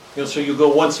 So you go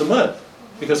once a month.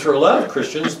 Because for a lot of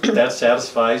Christians, that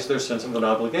satisfies their sense of an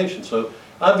obligation. So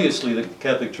obviously the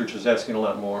Catholic Church is asking a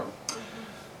lot more.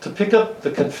 To pick up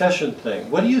the confession thing,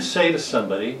 what do you say to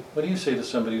somebody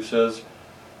who says,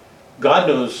 God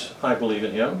knows I believe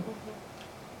in him.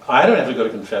 I don't have to go to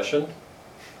confession.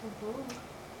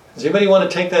 Does anybody want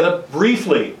to take that up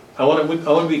briefly? I want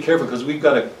to be careful because we've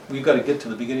got to get to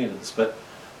the beginning of this. But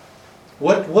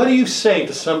what do you say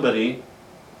to somebody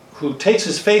who takes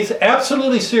his faith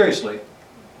absolutely seriously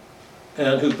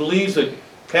and who believes that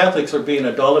Catholics are being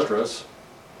idolatrous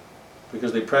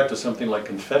because they practice something like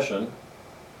confession?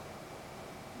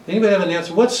 Anybody have an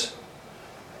answer?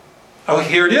 Oh,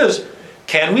 here it is.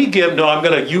 Can we give,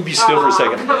 you be still for a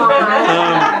second.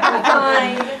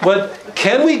 But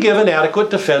can we give an adequate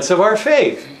defense of our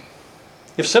faith?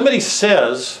 If somebody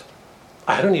says,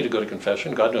 I don't need to go to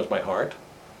confession, God knows my heart,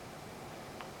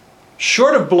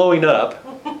 short of blowing up,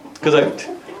 because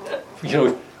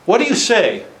what do you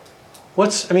say?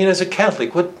 As a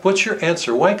Catholic, what's your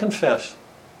answer? Why confess?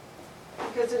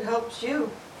 Because it helps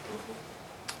you.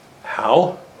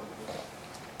 How?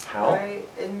 By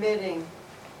admitting.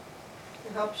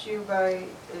 It helps you by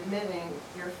admitting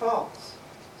your faults.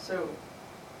 So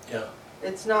yeah,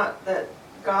 it's not that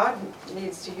God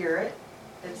needs to hear it.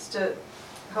 It's to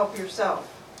help yourself.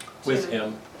 With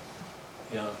him.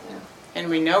 Yeah. And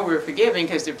we know we're forgiven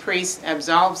because the priest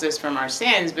absolves us from our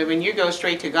sins. But when you go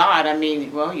straight to God,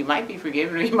 you might be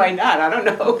forgiven or you might not. I don't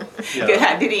know.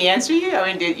 Yeah. Did he answer you?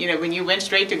 When you went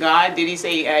straight to God, did he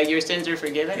say your sins are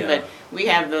forgiven? Yeah. But we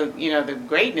have the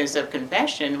greatness of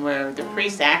confession where the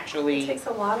priest actually. It takes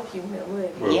a lot of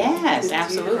humility. Yes,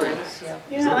 absolutely.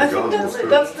 Yeah, I think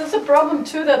that's a problem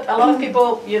too. That a lot of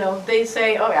people, they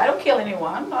say, "Oh, I don't kill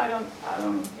anyone. I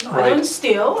don't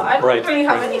steal. I don't really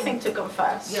have anything to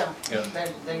confess." Yeah.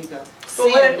 There you go. But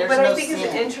what I think is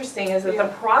interesting is that the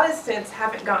Protestants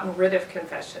haven't gotten rid of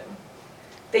confession.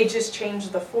 They just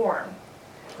changed the form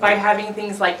by having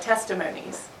things like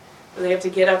testimonies. They have to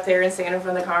get up there and stand in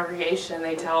front of the congregation.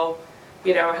 They tell,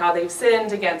 how they've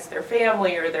sinned against their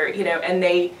family or their, and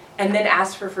then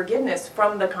ask for forgiveness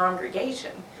from the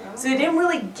congregation. So they didn't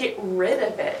really get rid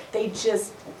of it. They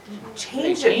just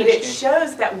changed it. But it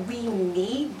shows that we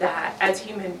need that as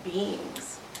human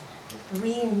beings.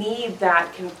 We need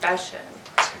that confession.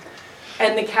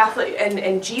 And the Catholic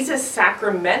and Jesus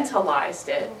sacramentalized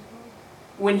it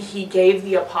when he gave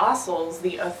the apostles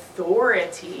the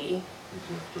authority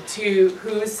to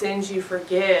whose sins you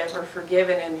forgive or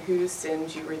forgiven and whose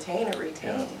sins you retain or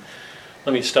retain. Yeah.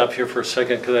 Let me stop here for a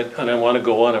second because I want to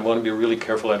go on. I want to be really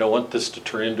careful. I don't want this to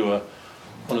turn into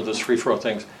one of those free-for-all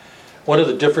things. One of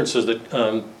the differences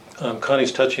that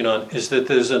Connie's touching on is that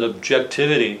there's an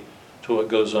objectivity to what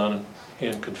goes on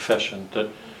in confession. That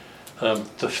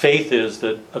the faith is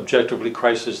that objectively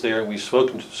Christ is there and we've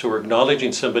spoken to, so we're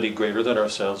acknowledging somebody greater than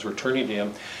ourselves, we're turning to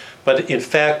him. But in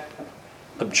fact,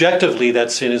 objectively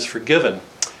that sin is forgiven.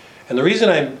 And the reason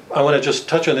I want to just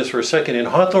touch on this for a second, in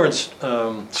Hawthorne's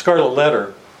Scarlet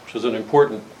Letter, which is an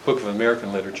important book of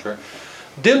American literature,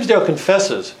 Dimsdale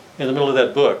confesses in the middle of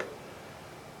that book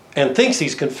and thinks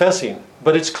he's confessing,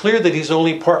 but it's clear that he's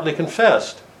only partly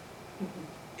confessed.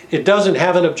 It doesn't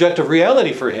have an objective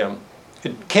reality for him.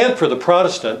 It can't for the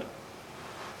Protestant,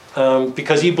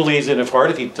 because he believes in his heart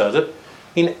if he does it.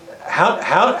 I mean,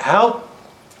 how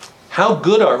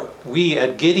good are we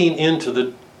at getting into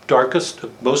the darkest,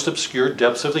 most obscure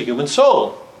depths of the human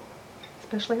soul?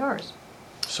 Especially ours.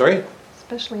 Sorry?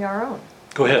 Especially our own.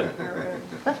 Go ahead.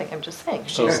 Nothing, I'm just saying.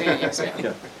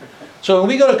 Yeah. So when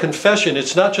we go to confession,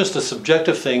 it's not just a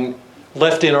subjective thing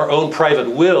left in our own private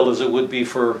will as it would be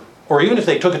for, or even if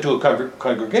they took it to a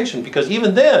congregation, because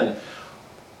even then,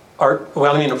 a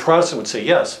Protestant would say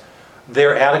yes,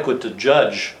 they're adequate to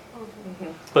judge.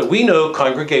 But we know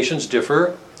congregations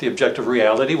differ, the objective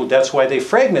reality, well, that's why they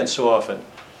fragment so often.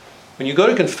 When you go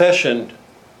to confession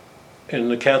in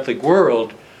the Catholic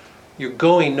world, you're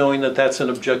going knowing that that's an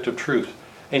objective truth.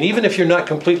 And even if you're not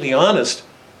completely honest,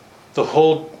 the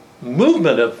whole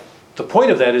movement of, the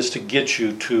point of that is to get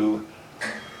you to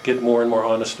get more and more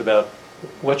honest about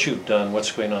what you've done,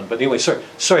 what's going on. But anyway,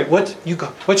 sorry,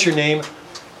 what's your name?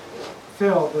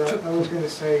 Phil, I was going to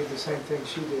say the same thing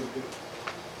she did, that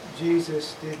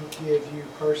Jesus didn't give you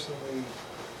personally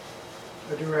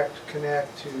a direct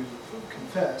connect to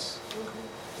confess,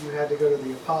 you had to go to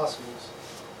the apostles,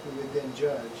 who would then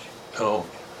judge Oh,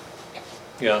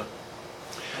 yeah.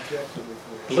 objectively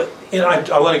for you. And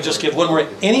I want to just give one more.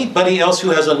 Anybody else who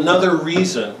has another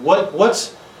reason?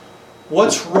 What's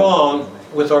wrong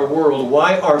with our world?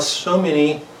 Why are so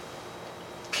many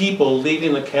people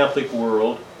leaving the Catholic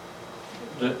world?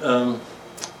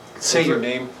 Say your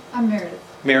name. I'm Meredith.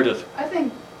 Meredith. I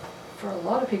think for a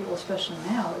lot of people, especially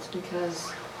now, it's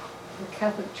because the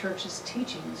Catholic Church's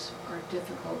teachings are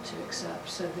difficult to accept.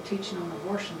 So the teaching on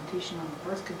abortion, the teaching on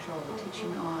birth control, the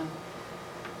teaching on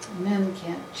men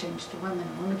can't change to women,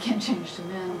 and women can't change to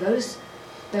men. Those,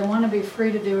 they want to be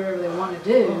free to do whatever they want to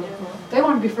do. They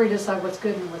want to be free to decide what's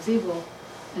good and what's evil.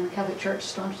 And the Catholic Church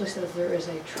staunchly says there is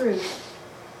a truth,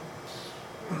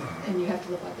 and you have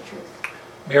to live by the truth.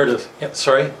 Meredith. Yeah,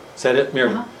 sorry, is that it?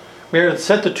 Meredith. Meredith,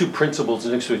 set the two principles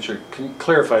next to each other. Can you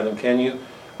clarify them, can you?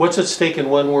 What's at stake in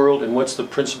one world, and what's the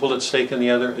principle at stake in the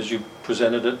other, as you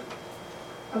presented it?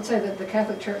 I would say that the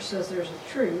Catholic Church says there's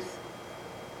a truth,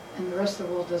 and the rest of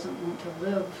the world doesn't want to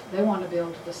live. They want to be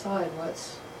able to decide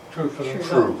what's True for them.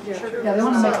 True. Yeah, they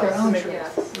want to make their own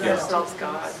truth. Themselves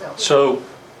God. So,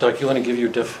 Doug, you want to give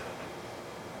your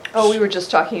Oh, we were just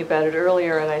talking about it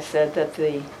earlier, and I said that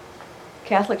the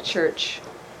Catholic Church,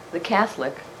 the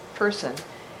Catholic person,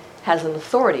 has an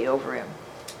authority over him.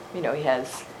 You know, he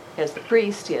has the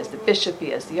priest, he has the bishop, he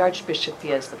has the archbishop, he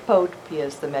has the pope, he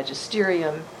has the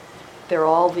magisterium. There are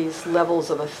all these levels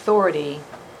of authority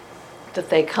that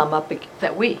we come up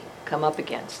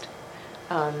against.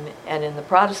 And in the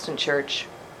Protestant Church,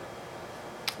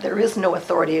 there is no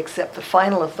authority except the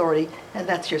final authority, and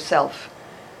that's yourself,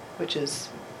 which is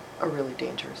a really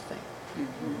dangerous thing.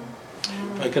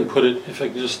 I can put it, if I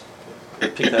can just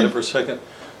pick that up for a second.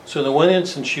 So in the one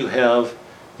instance, you have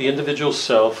the individual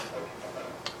self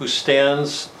who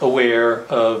stands aware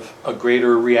of a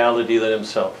greater reality than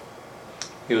himself.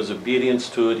 He has obedience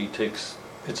to it.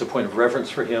 It's a point of reverence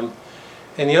for him.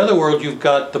 In the other world, you've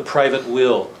got the private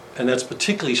will, and that's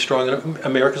particularly strong.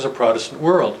 America's a Protestant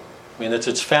world. I mean, that's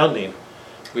its founding.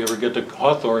 If we ever get to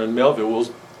Hawthorne and Melville,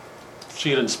 we'll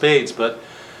see it in spades. But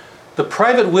the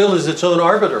private will is its own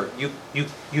arbiter.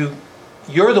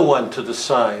 You're the one to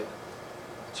decide.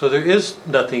 So there is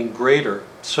nothing greater.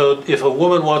 So if a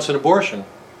woman wants an abortion,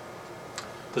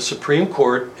 the Supreme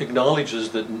Court acknowledges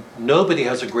that nobody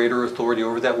has a greater authority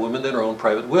over that woman than her own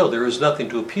private will. There is nothing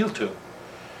to appeal to.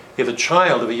 If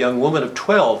a young woman of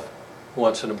 12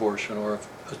 wants an abortion, or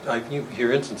you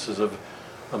hear instances of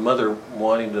a mother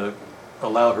wanting to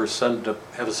allow her son to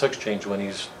have a sex change when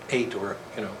he's 8, or,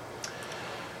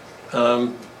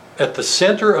 at the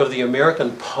center of the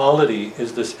American polity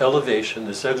is this elevation,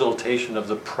 this exaltation of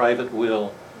the private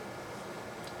will.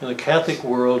 In the Catholic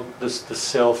world, the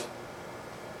self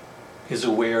is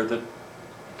aware that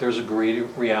there's a greater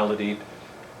reality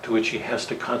to which he has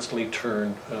to constantly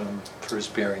turn for his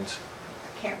bearings.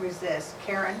 I can't resist.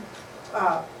 Karen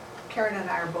and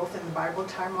I are both in the Bible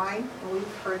timeline, and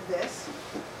we've heard this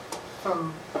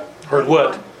from... Heard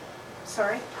what?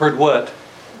 Sorry? Heard what?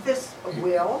 This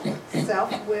will,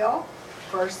 self-will,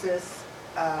 versus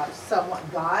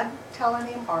God telling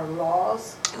him, our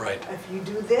laws. Right. If you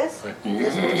do this, Right.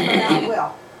 this will turn out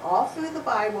well. All through the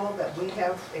Bible that we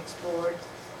have explored,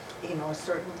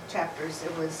 certain chapters,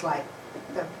 it was like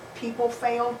the people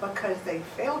failed because they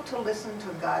failed to listen to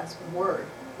God's word,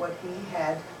 what he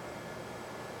had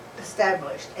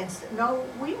established. And no,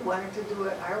 we wanted to do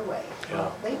it our way. Yeah.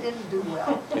 Well, they didn't do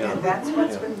well. Yeah. And that's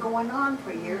what's Yeah. been going on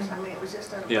for years. I mean, it was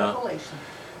just a Yeah. revelation.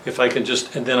 If I can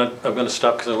just, and then I'm going to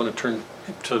stop because I want to turn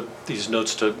to these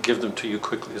notes to give them to you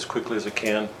as quickly as I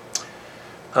can.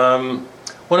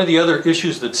 One of the other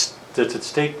issues that's at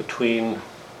stake between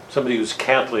somebody who's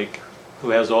Catholic, who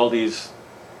has all these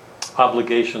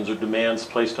obligations or demands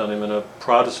placed on him, and a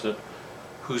Protestant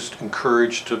who's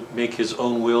encouraged to make his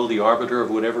own will the arbiter of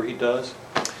whatever he does,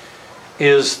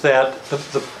 is that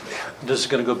this is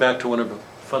going to go back to one of the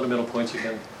fundamental points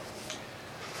again.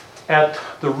 At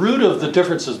the root of the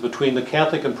differences between the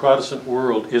Catholic and Protestant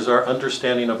world is our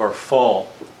understanding of our fall.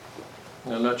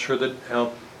 And I'm not sure that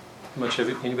how much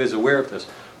anybody's aware of this.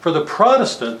 For the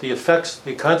Protestant, the effects,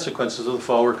 the consequences of the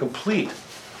fall were complete,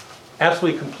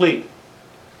 absolutely complete.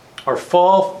 Our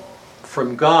fall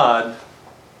from God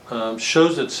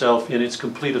shows itself in its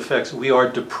complete effects. We are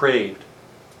depraved.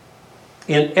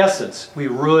 In essence, we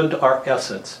ruined our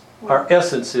essence. Our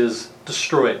essence is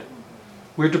destroyed.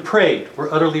 We're depraved. We're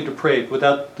utterly depraved.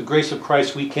 Without the grace of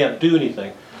Christ, we can't do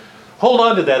anything. Hold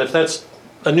on to that if that's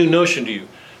a new notion to you.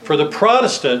 For the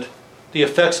Protestant, the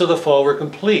effects of the fall were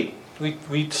complete.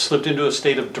 We slipped into a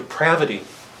state of depravity.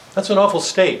 That's an awful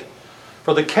state.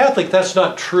 For the Catholic, that's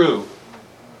not true.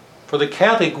 For the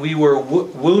Catholic, we were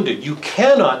wounded. You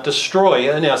cannot destroy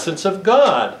an essence of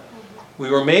God. We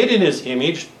were made in His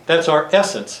image. That's our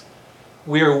essence.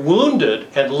 We are wounded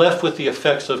and left with the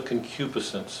effects of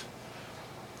concupiscence.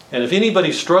 And if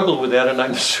anybody struggled with that, and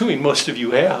I'm assuming most of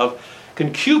you have,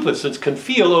 concupiscence can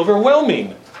feel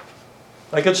overwhelming.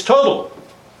 Like it's total.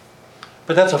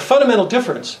 But that's a fundamental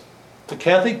difference. The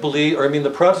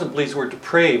the Protestant believes we're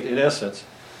depraved in essence.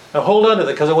 Now hold on to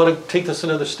that because I want to take this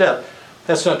another step.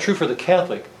 That's not true for the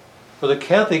Catholic. For the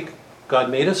Catholic, God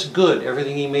made us good.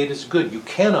 Everything He made is good. You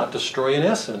cannot destroy an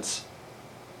essence.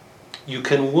 You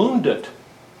can wound it.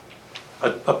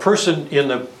 A person in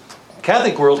the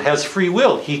Catholic world has free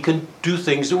will. He can do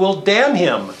things that will damn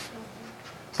him.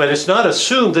 But it's not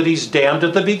assumed that he's damned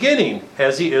at the beginning,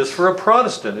 as he is for a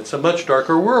Protestant. It's a much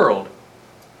darker world.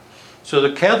 So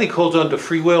the Catholic holds on to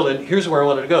free will, and here's where I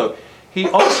wanted to go. He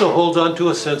also holds on to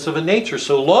a sense of a nature.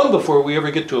 So long before we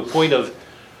ever get to a point of,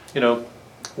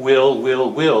 will,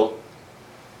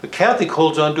 the Catholic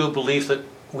holds on to a belief that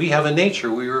we have a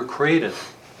nature, we were created.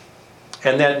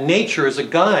 And that nature is a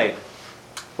guide.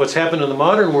 What's happened in the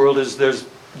modern world is there's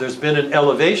been an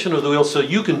elevation of the will, so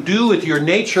you can do with your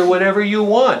nature whatever you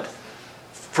want.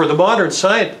 For the modern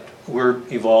science, we're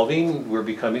evolving, we're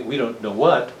becoming, we don't know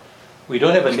what. We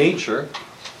don't have a nature.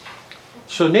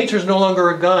 So nature's no longer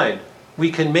a guide. We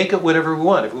can make it whatever we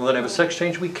want. If we want to have a sex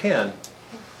change, we can.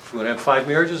 If we want to have 5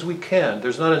 marriages, we can.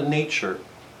 There's not a nature.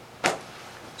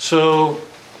 So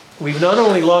we've not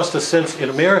only lost a sense in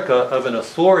America of an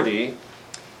authority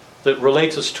that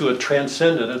relates us to a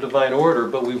transcendent, a divine order,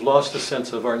 but we've lost a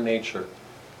sense of our nature.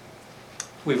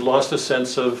 We've lost a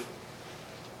sense of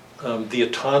the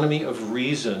autonomy of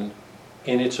reason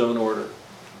in its own order.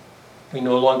 We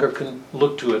no longer can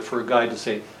look to it for a guide to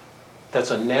say,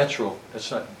 that's unnatural, that's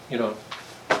not,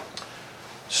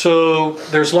 So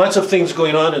there's lots of things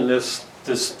going on in this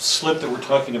slip that we're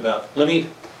talking about. Let me...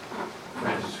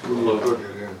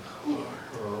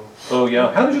 Oh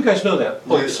yeah, how did you guys know that?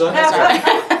 Oh, you saw it?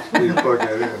 You plug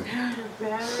that in,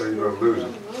 so you don't lose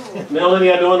it.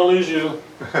 Melanie, I don't want to lose you.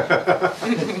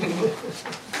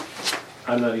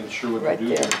 I'm not even sure what Right to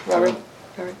do there. here.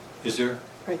 Robert, Is there?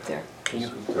 right there. Can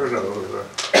you? There's another one there.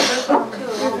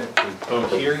 Oh,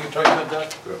 here you're talking about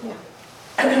that? Yeah.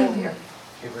 Here.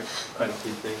 I don't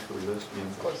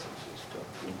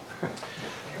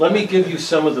Let me give you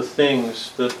some of the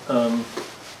things that...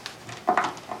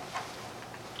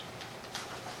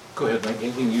 Go ahead, Mike.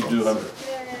 Anything you do,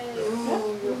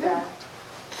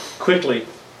 quickly.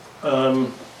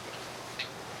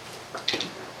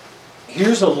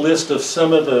 Here's a list of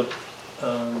some of the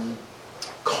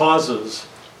causes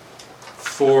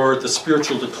for the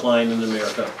spiritual decline in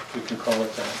America, if we can call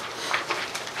it that.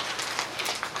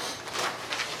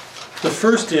 The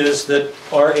first is that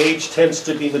our age tends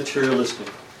to be materialistic.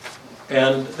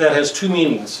 And that has two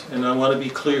meanings, and I want to be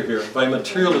clear here. By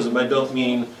materialism, I don't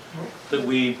mean that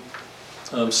we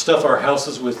stuff our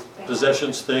houses with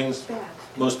possessions, things.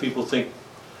 Most people think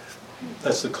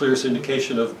that's the clearest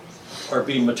indication of our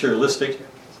being materialistic.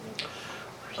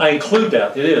 I include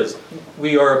that, it is.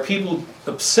 We are a people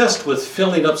obsessed with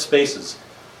filling up spaces.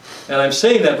 And I'm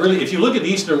saying that really, if you look at the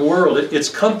Eastern world, it's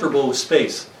comfortable with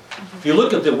space. If you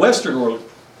look at the Western world,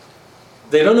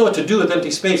 they don't know what to do with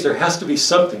empty space. There has to be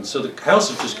something. So the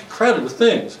house is just crowded with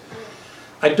things.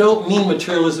 I don't mean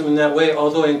materialism in that way,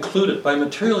 although I include it. By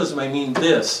materialism, I mean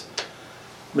this.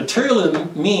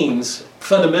 Materialism means,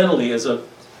 fundamentally, as a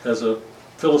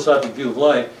philosophic view of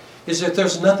life, is that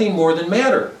there's nothing more than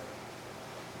matter.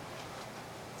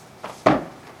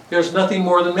 There's nothing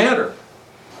more than matter.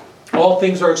 All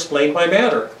things are explained by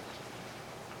matter.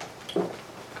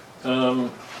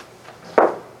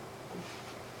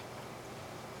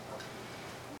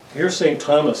 Here's St.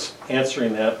 Thomas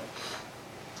answering that,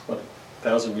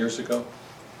 1,000 years ago,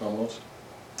 almost.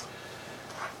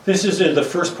 This is in the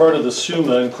first part of the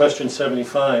Summa in question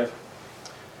 75.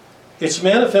 It's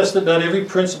manifest that not every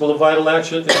principle of vital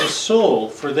action is a soul,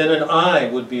 for then an eye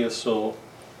would be a soul,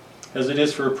 as it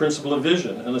is for a principle of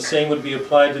vision, and the same would be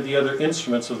applied to the other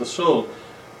instruments of the soul.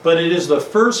 But it is the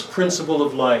first principle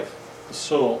of life, the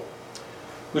soul,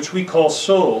 which we call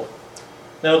soul.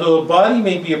 Now, though a body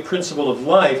may be a principle of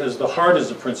life, as the heart is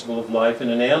a principle of life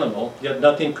in an animal, yet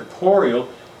nothing corporeal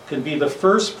can be the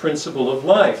first principle of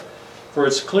life. For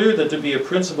it's clear that to be a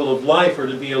principle of life or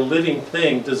to be a living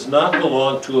thing does not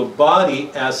belong to a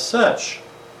body as such.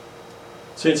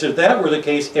 Since if that were the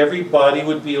case, every body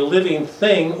would be a living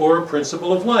thing or a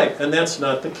principle of life, and that's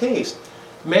not the case.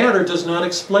 Matter does not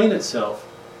explain itself.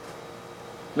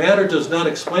 Matter does not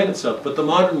explain itself, but the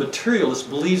modern materialist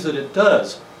believes that it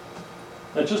does.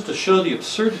 Now just to show the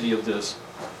absurdity of this,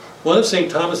 one of St.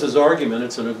 Thomas's argument,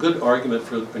 it's a good argument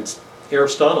for,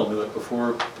 Aristotle knew it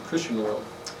before the Christian world.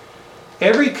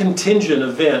 Every contingent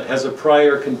event has a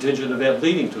prior contingent event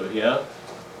leading to it, yeah?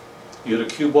 You get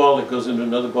a cue ball, it goes into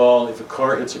another ball. If a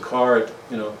car hits a car,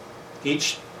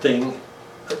 each thing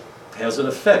has an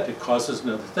effect. It causes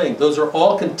another thing. Those are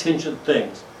all contingent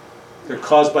things. They're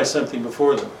caused by something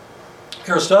before them.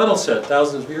 Aristotle said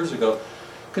thousands of years ago,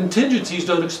 contingencies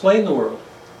don't explain the world.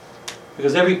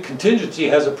 Because every contingency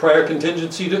has a prior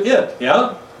contingency to it,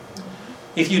 yeah?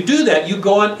 If you do that, you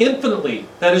go on infinitely.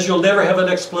 That is, you'll never have an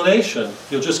explanation.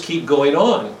 You'll just keep going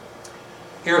on.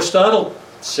 Aristotle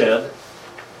said,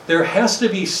 there has to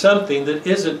be something that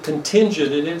isn't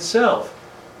contingent in itself.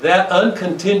 That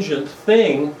uncontingent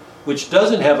thing, which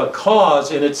doesn't have a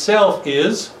cause in itself,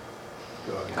 is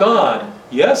God.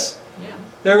 Yes? Yeah.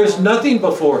 There is nothing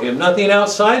before him, nothing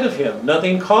outside of him,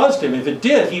 nothing caused him. If it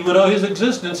did, he would owe his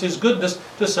existence, his goodness,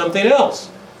 to something else.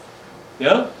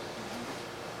 Yeah?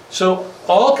 So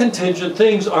all contingent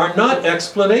things are not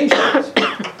explanations.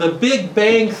 The Big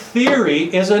Bang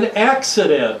Theory is an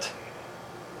accident.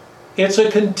 It's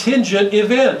a contingent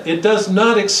event. It does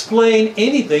not explain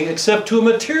anything except to a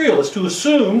materialist who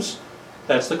assumes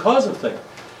that's the cause of things.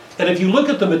 And if you look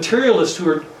at the materialists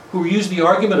who use the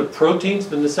argument of proteins,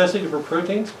 the necessity for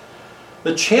proteins,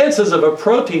 the chances of a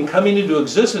protein coming into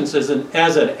existence as an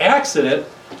accident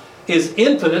is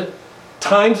infinite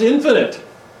times infinite.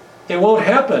 It won't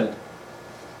happen.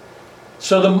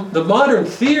 So the modern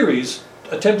theories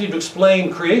attempting to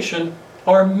explain creation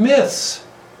are myths.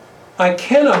 I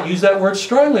cannot use that word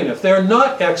strongly enough. They're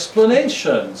not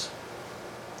explanations.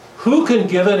 Who can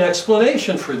give an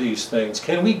explanation for these things?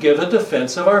 Can we give a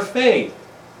defense of our faith?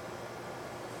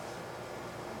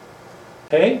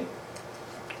 Okay?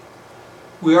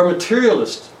 We are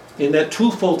materialists in that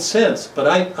twofold sense, but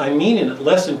I mean it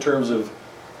less in terms of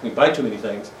we buy too many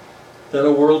things than a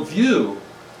worldview.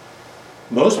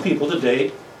 Most people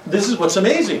today, this is what's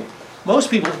amazing.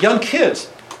 Most people, young kids,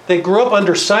 they grow up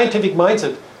under scientific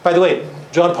mindset. By the way,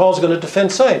 John Paul's going to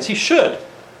defend science. He should.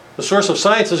 The source of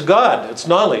science is God. It's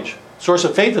knowledge. The source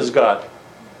of faith is God.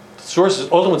 The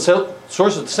ultimate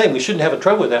source is the same. We shouldn't have a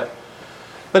trouble with that.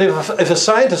 But if a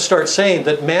scientist starts saying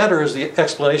that matter is the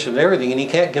explanation of everything and he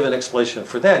can't give an explanation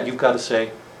for that, you've got to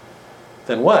say,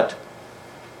 then what?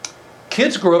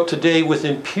 Kids grow up today with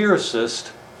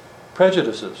empiricist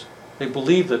prejudices. They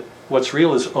believe that what's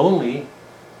real is only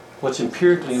what's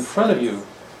empirically in front of you.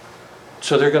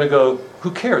 So they're going to go,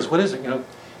 who cares? What is it?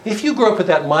 If you grow up with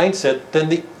that mindset, then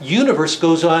the universe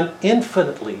goes on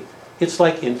infinitely. It's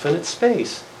like infinite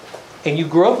space. And you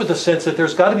grow up with the sense that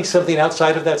there's got to be something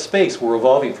outside of that space. We're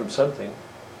evolving from something.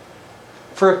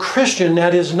 For a Christian,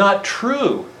 that is not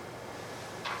true.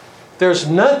 There's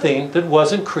nothing that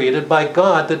wasn't created by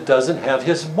God that doesn't have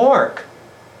his mark.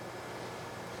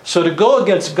 So to go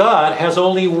against God has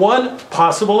only one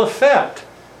possible effect.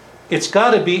 It's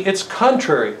got to be its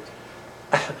contrary.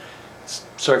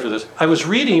 Sorry for this. I was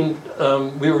reading,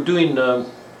 we were doing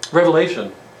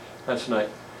Revelation last night.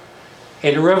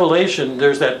 And in Revelation,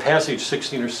 there's that passage,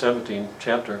 16 or 17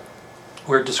 chapter,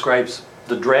 where it describes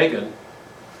the dragon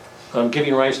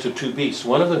giving rise to two beasts.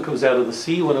 One of them comes out of the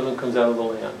sea, one of them comes out of the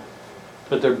land.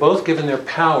 But they're both given their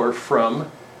power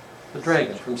from the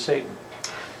dragon, from Satan.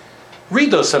 Read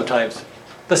those sometimes.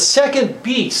 The second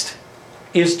beast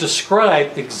is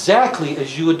described exactly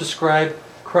as you would describe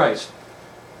Christ,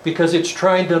 because it's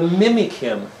trying to mimic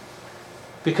him.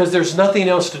 Because there's nothing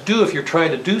else to do if you're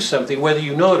trying to do something, whether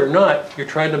you know it or not, you're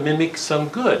trying to mimic some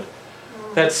good.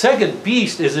 That second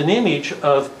beast is an image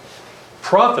of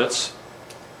prophets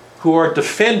who are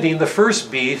defending the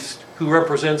first beast, who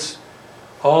represents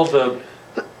all the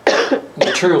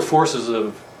material forces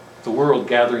of the world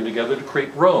gathering together to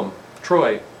create Rome,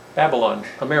 Troy, Babylon,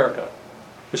 America.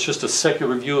 It's just a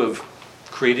secular view of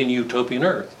creating a utopian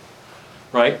earth,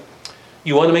 right?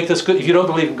 You want to make this good. If you don't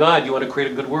believe in God, you want to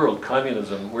create a good world.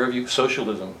 Communism,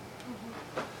 socialism.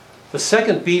 The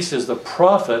second beast is the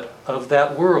prophet of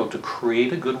that world, to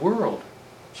create a good world.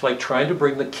 It's like trying to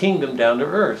bring the kingdom down to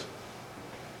earth.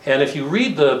 And if you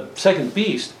read the second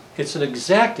beast, it's an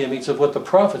exact image of what the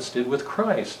prophets did with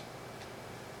Christ.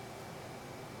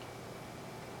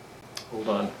 Hold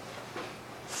on.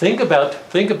 Think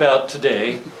about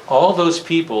today, all those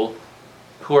people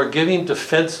who are giving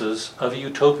defenses of a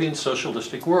utopian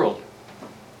socialistic world,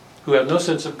 who have no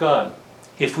sense of God.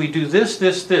 If we do this,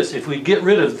 if we get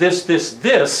rid of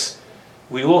this,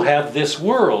 we will have this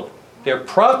world. They're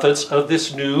prophets of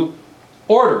this new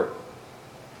order.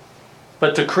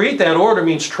 But to create that order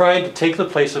means trying to take the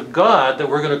place of God, that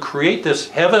we're going to create this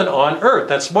heaven on earth.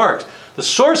 That's marked. The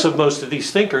source of most of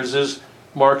these thinkers is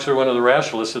Marx or one of the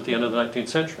rationalists at the end of the 19th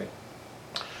century.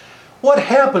 What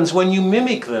happens when you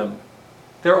mimic them?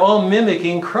 They're all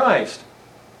mimicking Christ.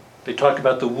 They talk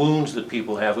about the wounds that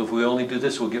people have. If we only do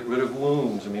this, we'll get rid of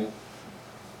wounds. I mean,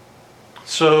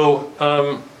 so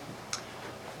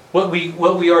what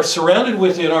we are surrounded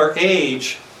with in our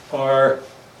age are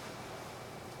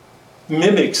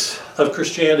mimics of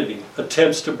Christianity,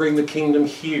 attempts to bring the kingdom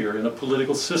here in a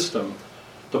political system.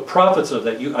 The prophets of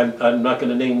that, I'm not going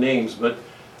to name names, but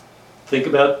think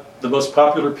about the most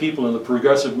popular people in the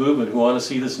progressive movement who want to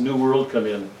see this new world come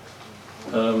in.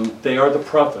 They are the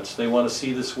prophets. They want to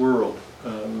see this world.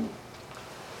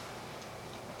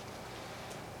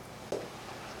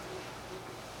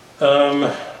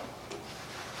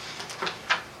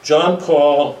 John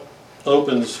Paul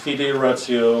opens Fides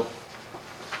Ratio,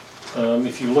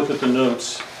 if you look at the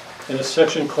notes, in a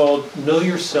section called Know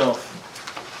Yourself.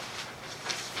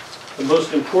 The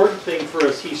most important thing for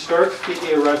us, he starts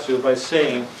Fides Ratio by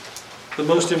saying, the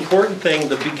most important thing,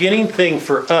 the beginning thing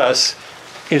for us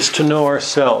is to know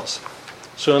ourselves.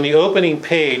 So in the opening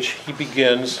page, he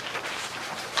begins,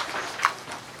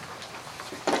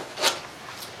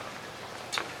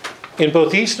 in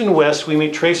both East and West, we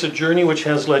may trace a journey which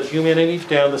has led humanity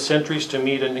down the centuries to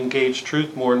meet and engage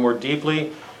truth more and more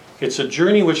deeply. It's a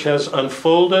journey which has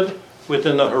unfolded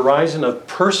within the horizon of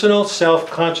personal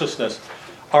self-consciousness.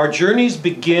 Our journeys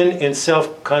begin in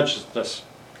self-consciousness.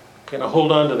 Okay, now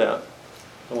hold on to that.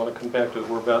 I want to come back to it.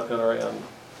 We're about at our end.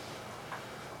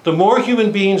 The more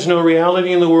human beings know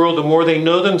reality in the world, the more they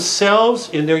know themselves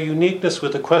in their uniqueness,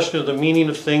 with the question of the meaning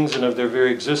of things and of their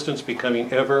very existence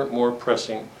becoming ever more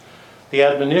pressing. The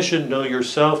admonition, know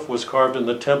yourself, was carved in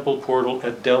the temple portal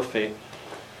at Delphi.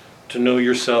 To know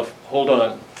yourself. Hold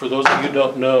on. For those of you who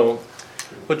don't know,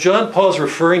 what John Paul is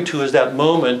referring to is that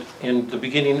moment in the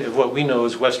beginning of what we know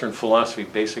as Western philosophy,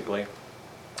 basically.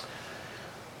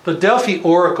 The Delphi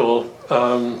oracle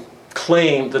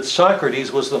claimed that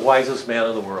Socrates was the wisest man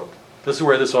in the world. This is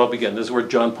where this all began. This is where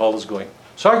John Paul is going.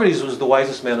 Socrates was the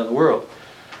wisest man in the world.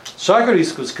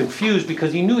 Socrates was confused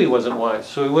because he knew he wasn't wise,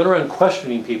 so he went around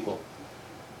questioning people.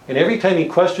 And every time he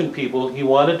questioned people, he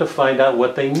wanted to find out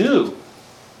what they knew,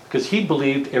 because he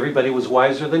believed everybody was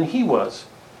wiser than he was.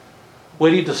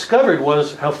 What he discovered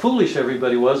was how foolish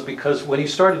everybody was, because when he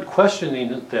started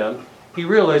questioning them, he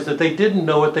realized that they didn't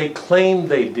know what they claimed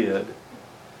they did.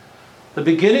 The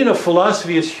beginning of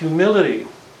philosophy is humility.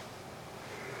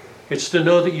 It's to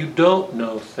know that you don't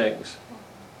know things.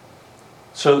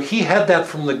 So he had that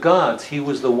from the gods. He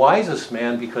was the wisest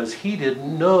man because he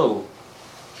didn't know.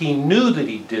 He knew that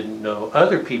he didn't know.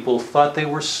 Other people thought they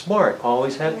were smart,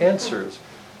 always had answers.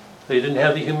 They didn't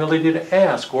have the humility to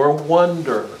ask or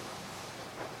wonder.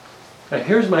 Now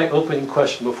here's my opening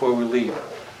question before we leave.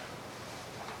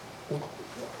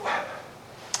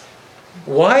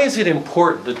 Why is it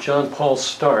important that John Paul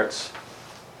starts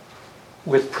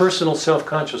with personal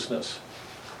self-consciousness?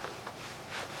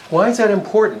 Why is that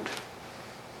important?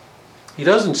 He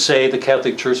doesn't say the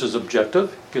Catholic Church is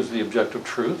objective, gives the objective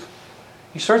truth.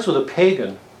 He starts with a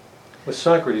pagan, with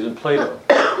Socrates and Plato.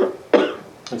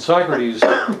 And Socrates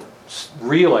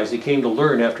realized, he came to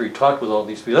learn after he talked with all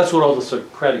these people. That's what all the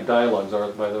Socratic dialogues are,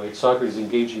 by the way. Socrates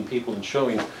engaging people and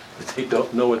showing that they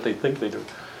don't know what they think they do.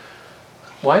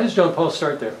 Why does John Paul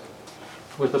start there?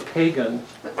 With a pagan,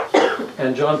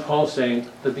 and John Paul saying,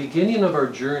 the beginning of our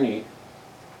journey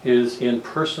is in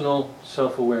personal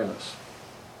self-awareness.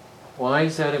 Why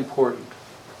is that important?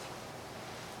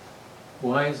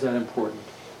 Why is that important?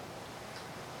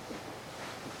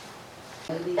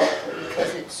 Maybe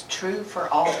because it's true for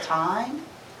all time,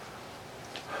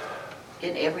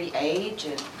 in every age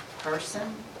and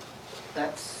person.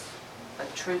 That's a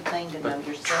true thing to know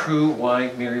yourself. True,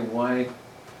 why, Mary, why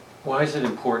is it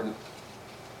important?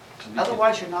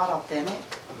 Otherwise you're not authentic.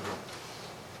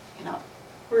 You're not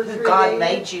We're who God created.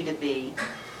 made you to be.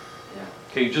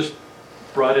 Okay, you just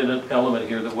brought in an element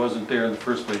here that wasn't there in the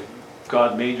first place.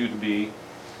 God made you to be.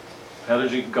 How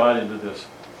did you get God into this?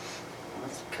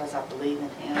 That's because I believe in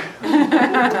Him.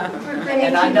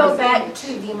 And if you go back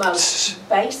to the most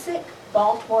basic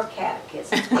Baltimore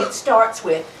Catechism, it starts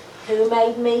with, who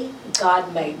made me?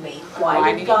 God made me.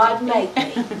 Why did God make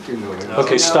me?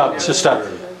 Okay, stop. Just stop.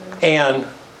 And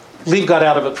leave God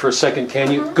out of it for a second,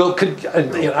 can you?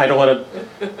 I don't want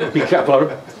to be don't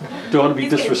want to be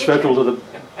disrespectful to the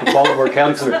Baltimore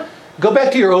Catechism. Go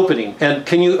back to your opening, and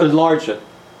can you enlarge it?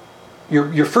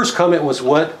 Your first comment was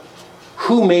what?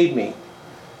 Who made me?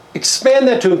 Expand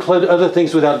that to include other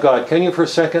things without God. Can you for a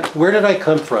second? Where did I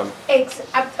come from? I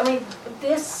mean,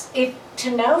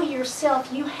 to know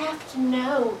yourself, you have to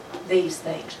know these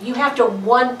things. You have to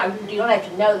you don't have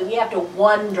to know them, you have to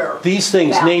wonder. These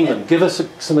things, about name them. Give us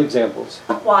some examples.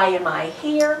 Why am I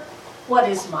here? What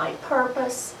is my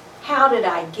purpose? How did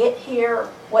I get here?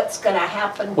 What's going to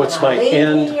happen What's when I my leave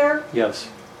end? here? Yes.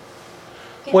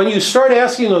 When you start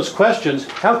asking those questions,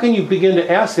 how can you begin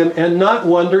to ask them and not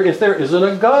wonder if there isn't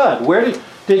a God?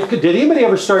 Did anybody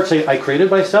ever start saying, I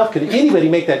created myself? Can anybody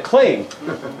make that claim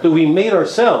that we made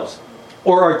ourselves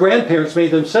or our grandparents made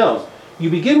themselves?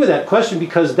 You begin with that question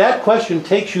because that question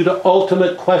takes you to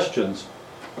ultimate questions.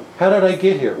 How did I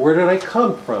get here? Where did I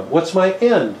come from? What's my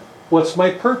end? What's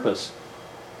my purpose?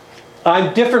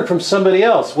 I'm different from somebody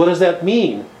else. What does that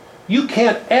mean? You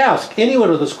can't ask any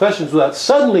one of those questions without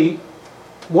suddenly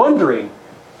wondering,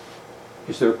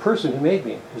 is there a person who made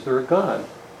me? Is there a God?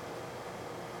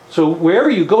 So wherever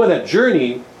you go in that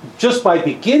journey, just by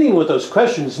beginning with those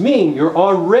questions mean you're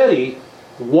already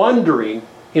wondering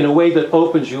in a way that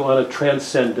opens you on a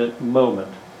transcendent moment.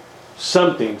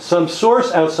 Something, some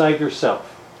source outside yourself.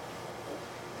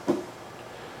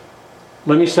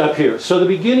 Let me stop here. So the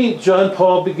beginning, John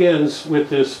Paul begins with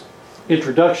this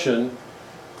introduction,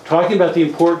 talking about the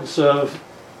importance of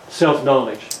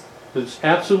self-knowledge. It's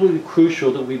absolutely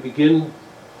crucial that we begin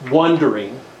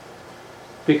wondering,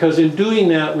 because in doing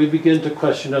that, we begin to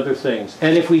question other things.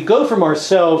 And if we go from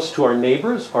ourselves to our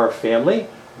neighbors, our family,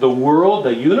 the world,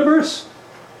 the universe,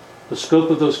 the scope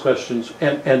of those questions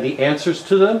and the answers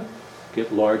to them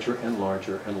get larger and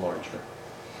larger and larger.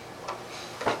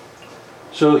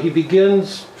 So he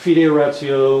begins Fide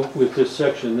Ratio with this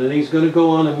section, and he's going to go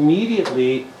on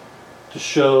immediately to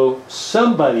show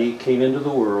somebody came into the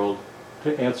world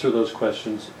to answer those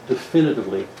questions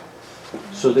definitively.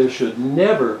 So there should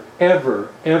never,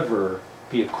 ever, ever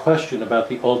be a question about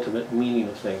the ultimate meaning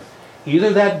of things.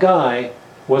 Either that guy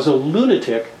was a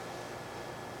lunatic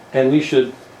and we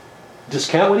should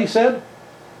discount what he said,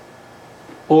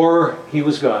 or he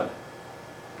was God.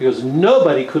 Because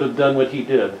nobody could have done what he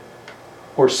did,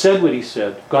 or said what he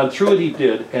said, gone through what he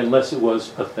did, unless it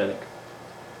was authentic.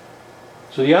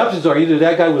 So the options are either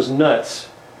that guy was nuts,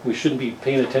 we shouldn't be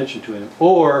paying attention to him,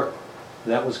 or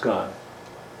that was God.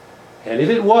 And if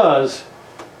it was,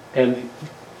 and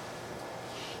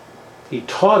he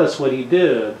taught us what he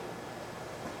did,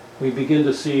 we begin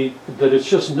to see that it's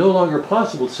just no longer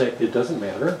possible to say, it doesn't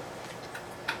matter.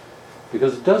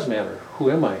 Because it does matter. Who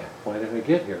am I? Why did I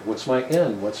get here? What's my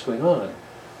end? What's going on?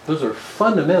 Those are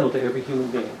fundamental to every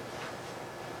human being.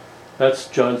 That's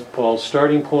John Paul's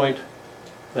starting point.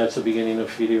 That's the beginning of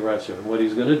Fide Ratio. And what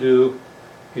he's going to do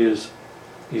is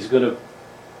he's going to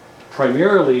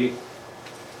primarily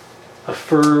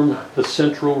affirm the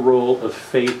central role of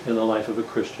faith in the life of a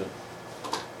Christian.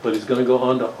 But he's going to go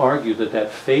on to argue that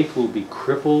that faith will be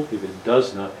crippled if it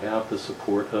does not have the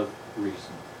support of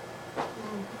reason.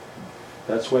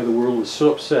 That's why the world was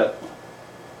so upset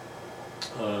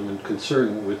and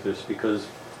concerned with this, because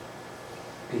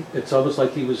it's almost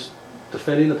like he was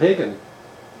defending a pagan.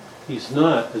 He's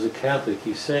not, as a Catholic,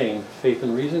 he's saying faith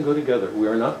and reason go together. We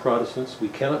are not Protestants. We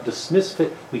cannot dismiss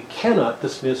faith. We cannot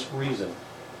dismiss reason.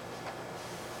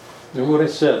 Remember what I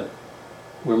said.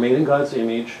 We're made in God's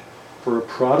image. For a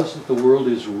Protestant, the world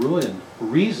is ruined.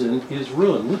 Reason is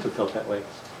ruined. Luther felt that way.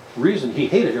 Reason, he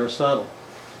hated Aristotle.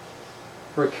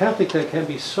 For a Catholic, that can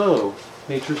be so.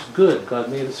 Nature's good. God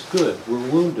made us good. We're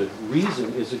wounded.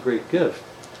 Reason is a great gift.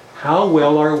 How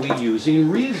well are we using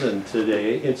reason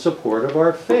today in support of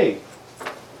our faith?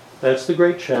 That's the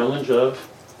great challenge of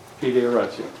Fide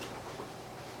Ratio.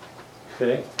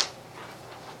 Okay?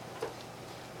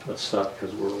 Let's stop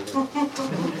because we're over.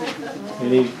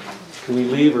 Can we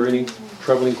leave, or any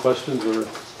troubling questions, or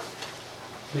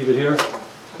leave it here?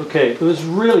 Okay, it was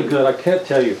really good. I can't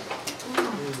tell you.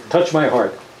 Touch my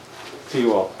heart. See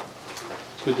you all.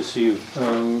 It's good to see you.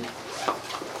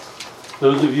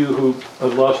 Those of you who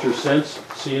have lost your sense,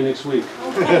 see you next week.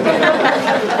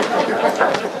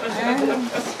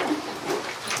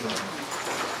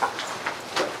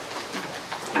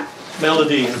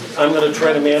 Melody, I'm going to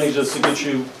try to manage this to get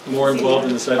you more involved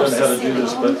in this. I don't know how to do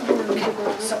this, but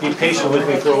be patient with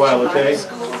me for a while, okay?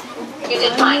 You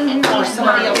did fine.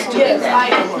 Somebody else did.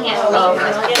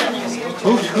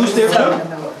 Who's there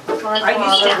too?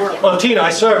 Oh, Tina,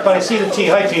 I saw her, but I see the T.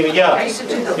 Hi, Tina. Yeah.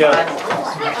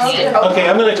 Okay,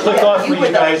 I'm going to click off for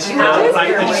you guys.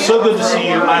 It's so good to see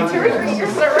you.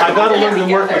 I've got to learn to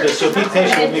work with this, so be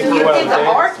patient with me for a while,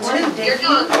 okay? You're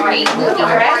doing great. Don't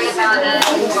worry about it.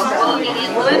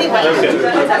 Well, anyway. Okay.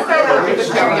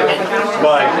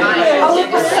 Bye. Oh, it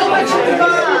was so much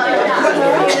fun.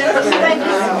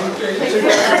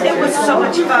 It was so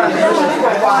much fun.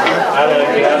 I don't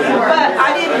know.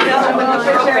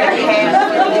 already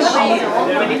have this year,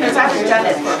 because I haven't done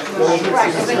it.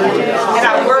 And I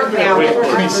work now. I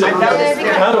noticed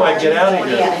there. How do I get out of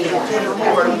here?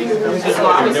 So I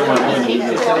was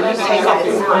take off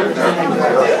the word.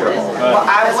 Well, I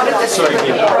wanted to see what the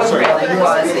program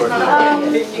was.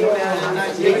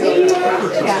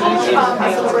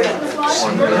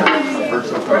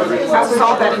 I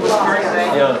saw that it was birthday.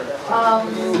 Yeah. Too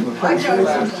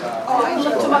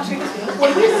much.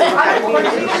 When we say, I don't want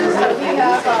to we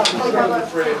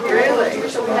have really?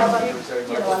 So we have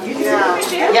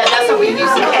Yeah, that's what we used to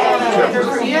have.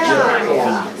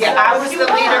 Yeah, I was the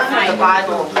leader for the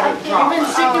Bible. You've been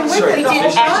sticking with it. We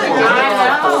did actually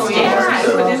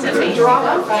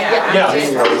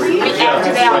we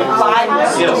acted out Bible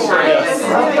stories.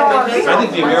 I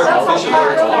think the American Fishing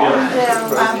Article,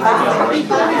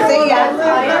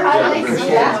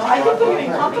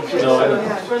 No, I don't.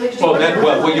 Oh, that,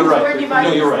 well, you're right.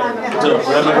 No, you're right. No,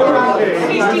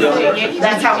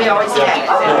 That's how we always had it.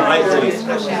 No, I agree.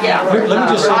 Yeah. Let me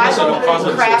just say this in a Bible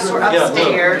positive. and crafts were Yeah, no.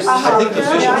 upstairs. I think the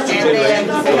vision of two And then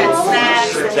generations we had ago.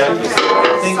 snacks. Exactly.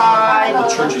 I think the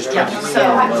church is trying to So,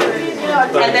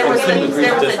 and there was the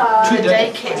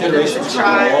daycare, generations the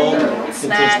child, all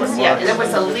snacks, yeah, there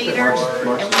was a leader,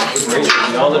 and we used to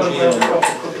theology and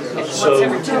so,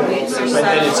 every 2 weeks or so.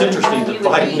 and it's interesting that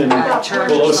Biden and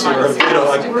Pelosi are,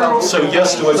 like, so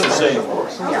yes to what you're saying.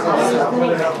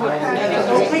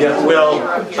 Yeah, well,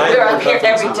 We're up here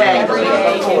every day.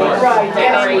 Right,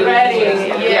 getting ready,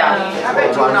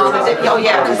 Yeah. Oh,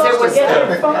 yeah, because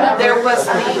there was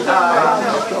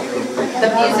the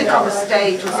music on the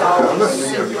stage was always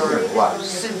super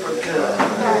good.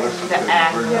 The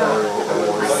act,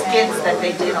 the skits that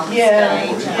they did on the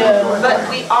stage. But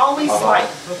we always, like,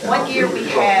 one year we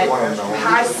had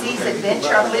High Seas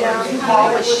Adventure. I literally,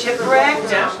 Paul was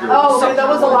shipwrecked. Oh, so that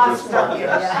was a lot of stuff.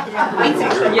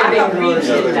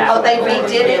 Oh, they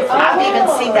redid it? I've even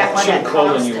seen that one at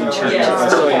Constant.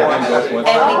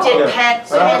 And we did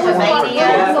Pandemania.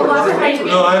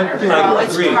 No, I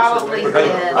agree.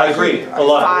 I agree a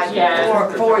lot.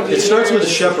 4 years. It starts with the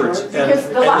shepherds, and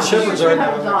the shepherds aren't.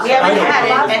 We haven't had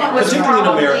it, and it was Particularly in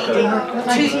probably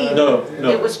America. No, no.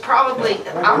 It was probably,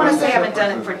 I'm gonna say I haven't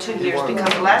done it for 2 years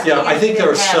because the last 2 years Yeah, I think there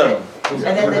are we didn't have some. it. And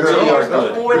then the Really 2 are years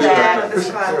good. before that,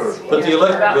 But the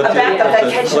about the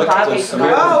vacation Bible school.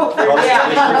 Yeah,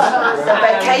 the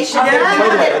vacation, they did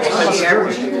it this year,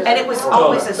 and it was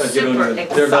always a super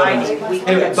exciting week.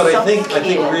 We had But I so think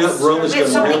many kids. Rome is We had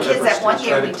going so to many real kids that efforts one to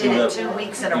year try we to did clean it up 2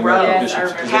 weeks in a the row. American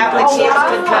bishops. Half the kids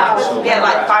could come. We had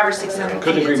like 500 or 600 kids.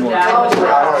 Couldn't agree more. I don't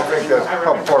think that's part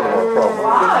of our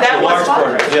problem. That A large was part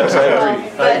of it, yes, I agree.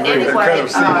 But It kind of anyway,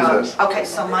 sees us. okay,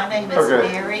 so my name is Okay.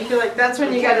 Mary. I feel like that's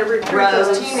when you gotta recruit Rose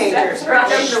those teenagers. Get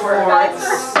them to work. Schwartz.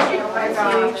 Oh my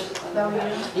gosh.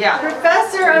 Yeah.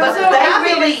 Professor, I'm But so they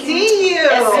happy really- to see you.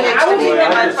 I will be You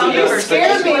my phone number.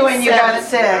 scared me when you got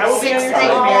sick. 6 You know,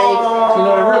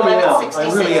 I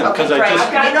really am, because I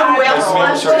just, You know who I else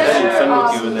remember was started having fun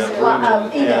with you in that room,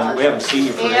 and we haven't seen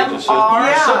you for ages, so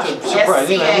you're such a surprise,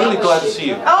 I'm really glad to see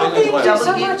you. Oh, Really thank you glad.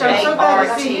 so much. I'm so glad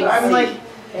to see you. I'm like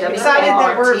excited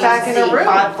that we're back in a room.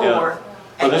 Yeah.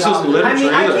 Well, this isn't I literature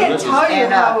mean, I either, can't this is. tell you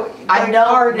And how I know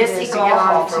hard it Missy is to get on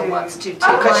Gallhofer to. wants to too,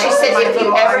 because she said if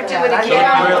you ever do it again,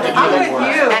 I'm I'm with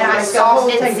you. And I saw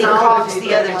Mitzi Cox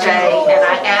the other day, and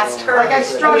I asked her. Like I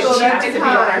struggled every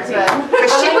time.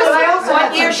 Because she was,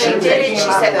 one year she did it,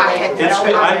 she said, I had It's no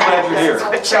good. I'm glad you're idea here.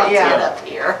 what y'all did up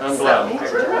here. I'm glad.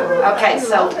 Okay,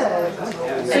 so,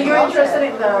 So you're interested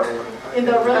in the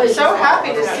really. I'm so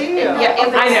happy to see you. yeah. I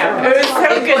know, it was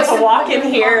so good to walk in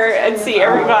here and see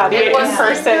everybody in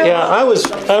person. Yeah, I'm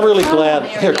really glad,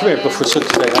 here, come here, before sit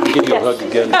today, I'll give you a hug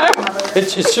again.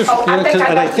 It's just, you know, and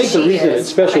I think the reason it's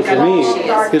special for me is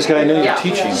because I know you're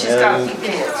teaching, and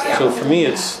so for me,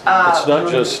 it's not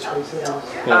just, you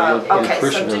know, you're Okay, so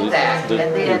Christian, do that, and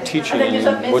then- you're teaching,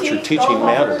 and what you're teaching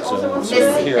matters, and so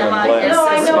here, I'm glad. No,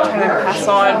 I know. Pass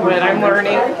on what I'm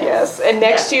learning. Yes, and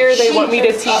next year they want me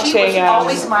to teach a.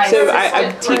 So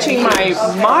I'm teaching my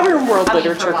modern world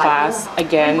literature class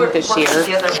again this year,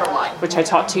 which I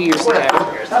taught 2 years ago,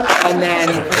 and then.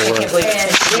 Give me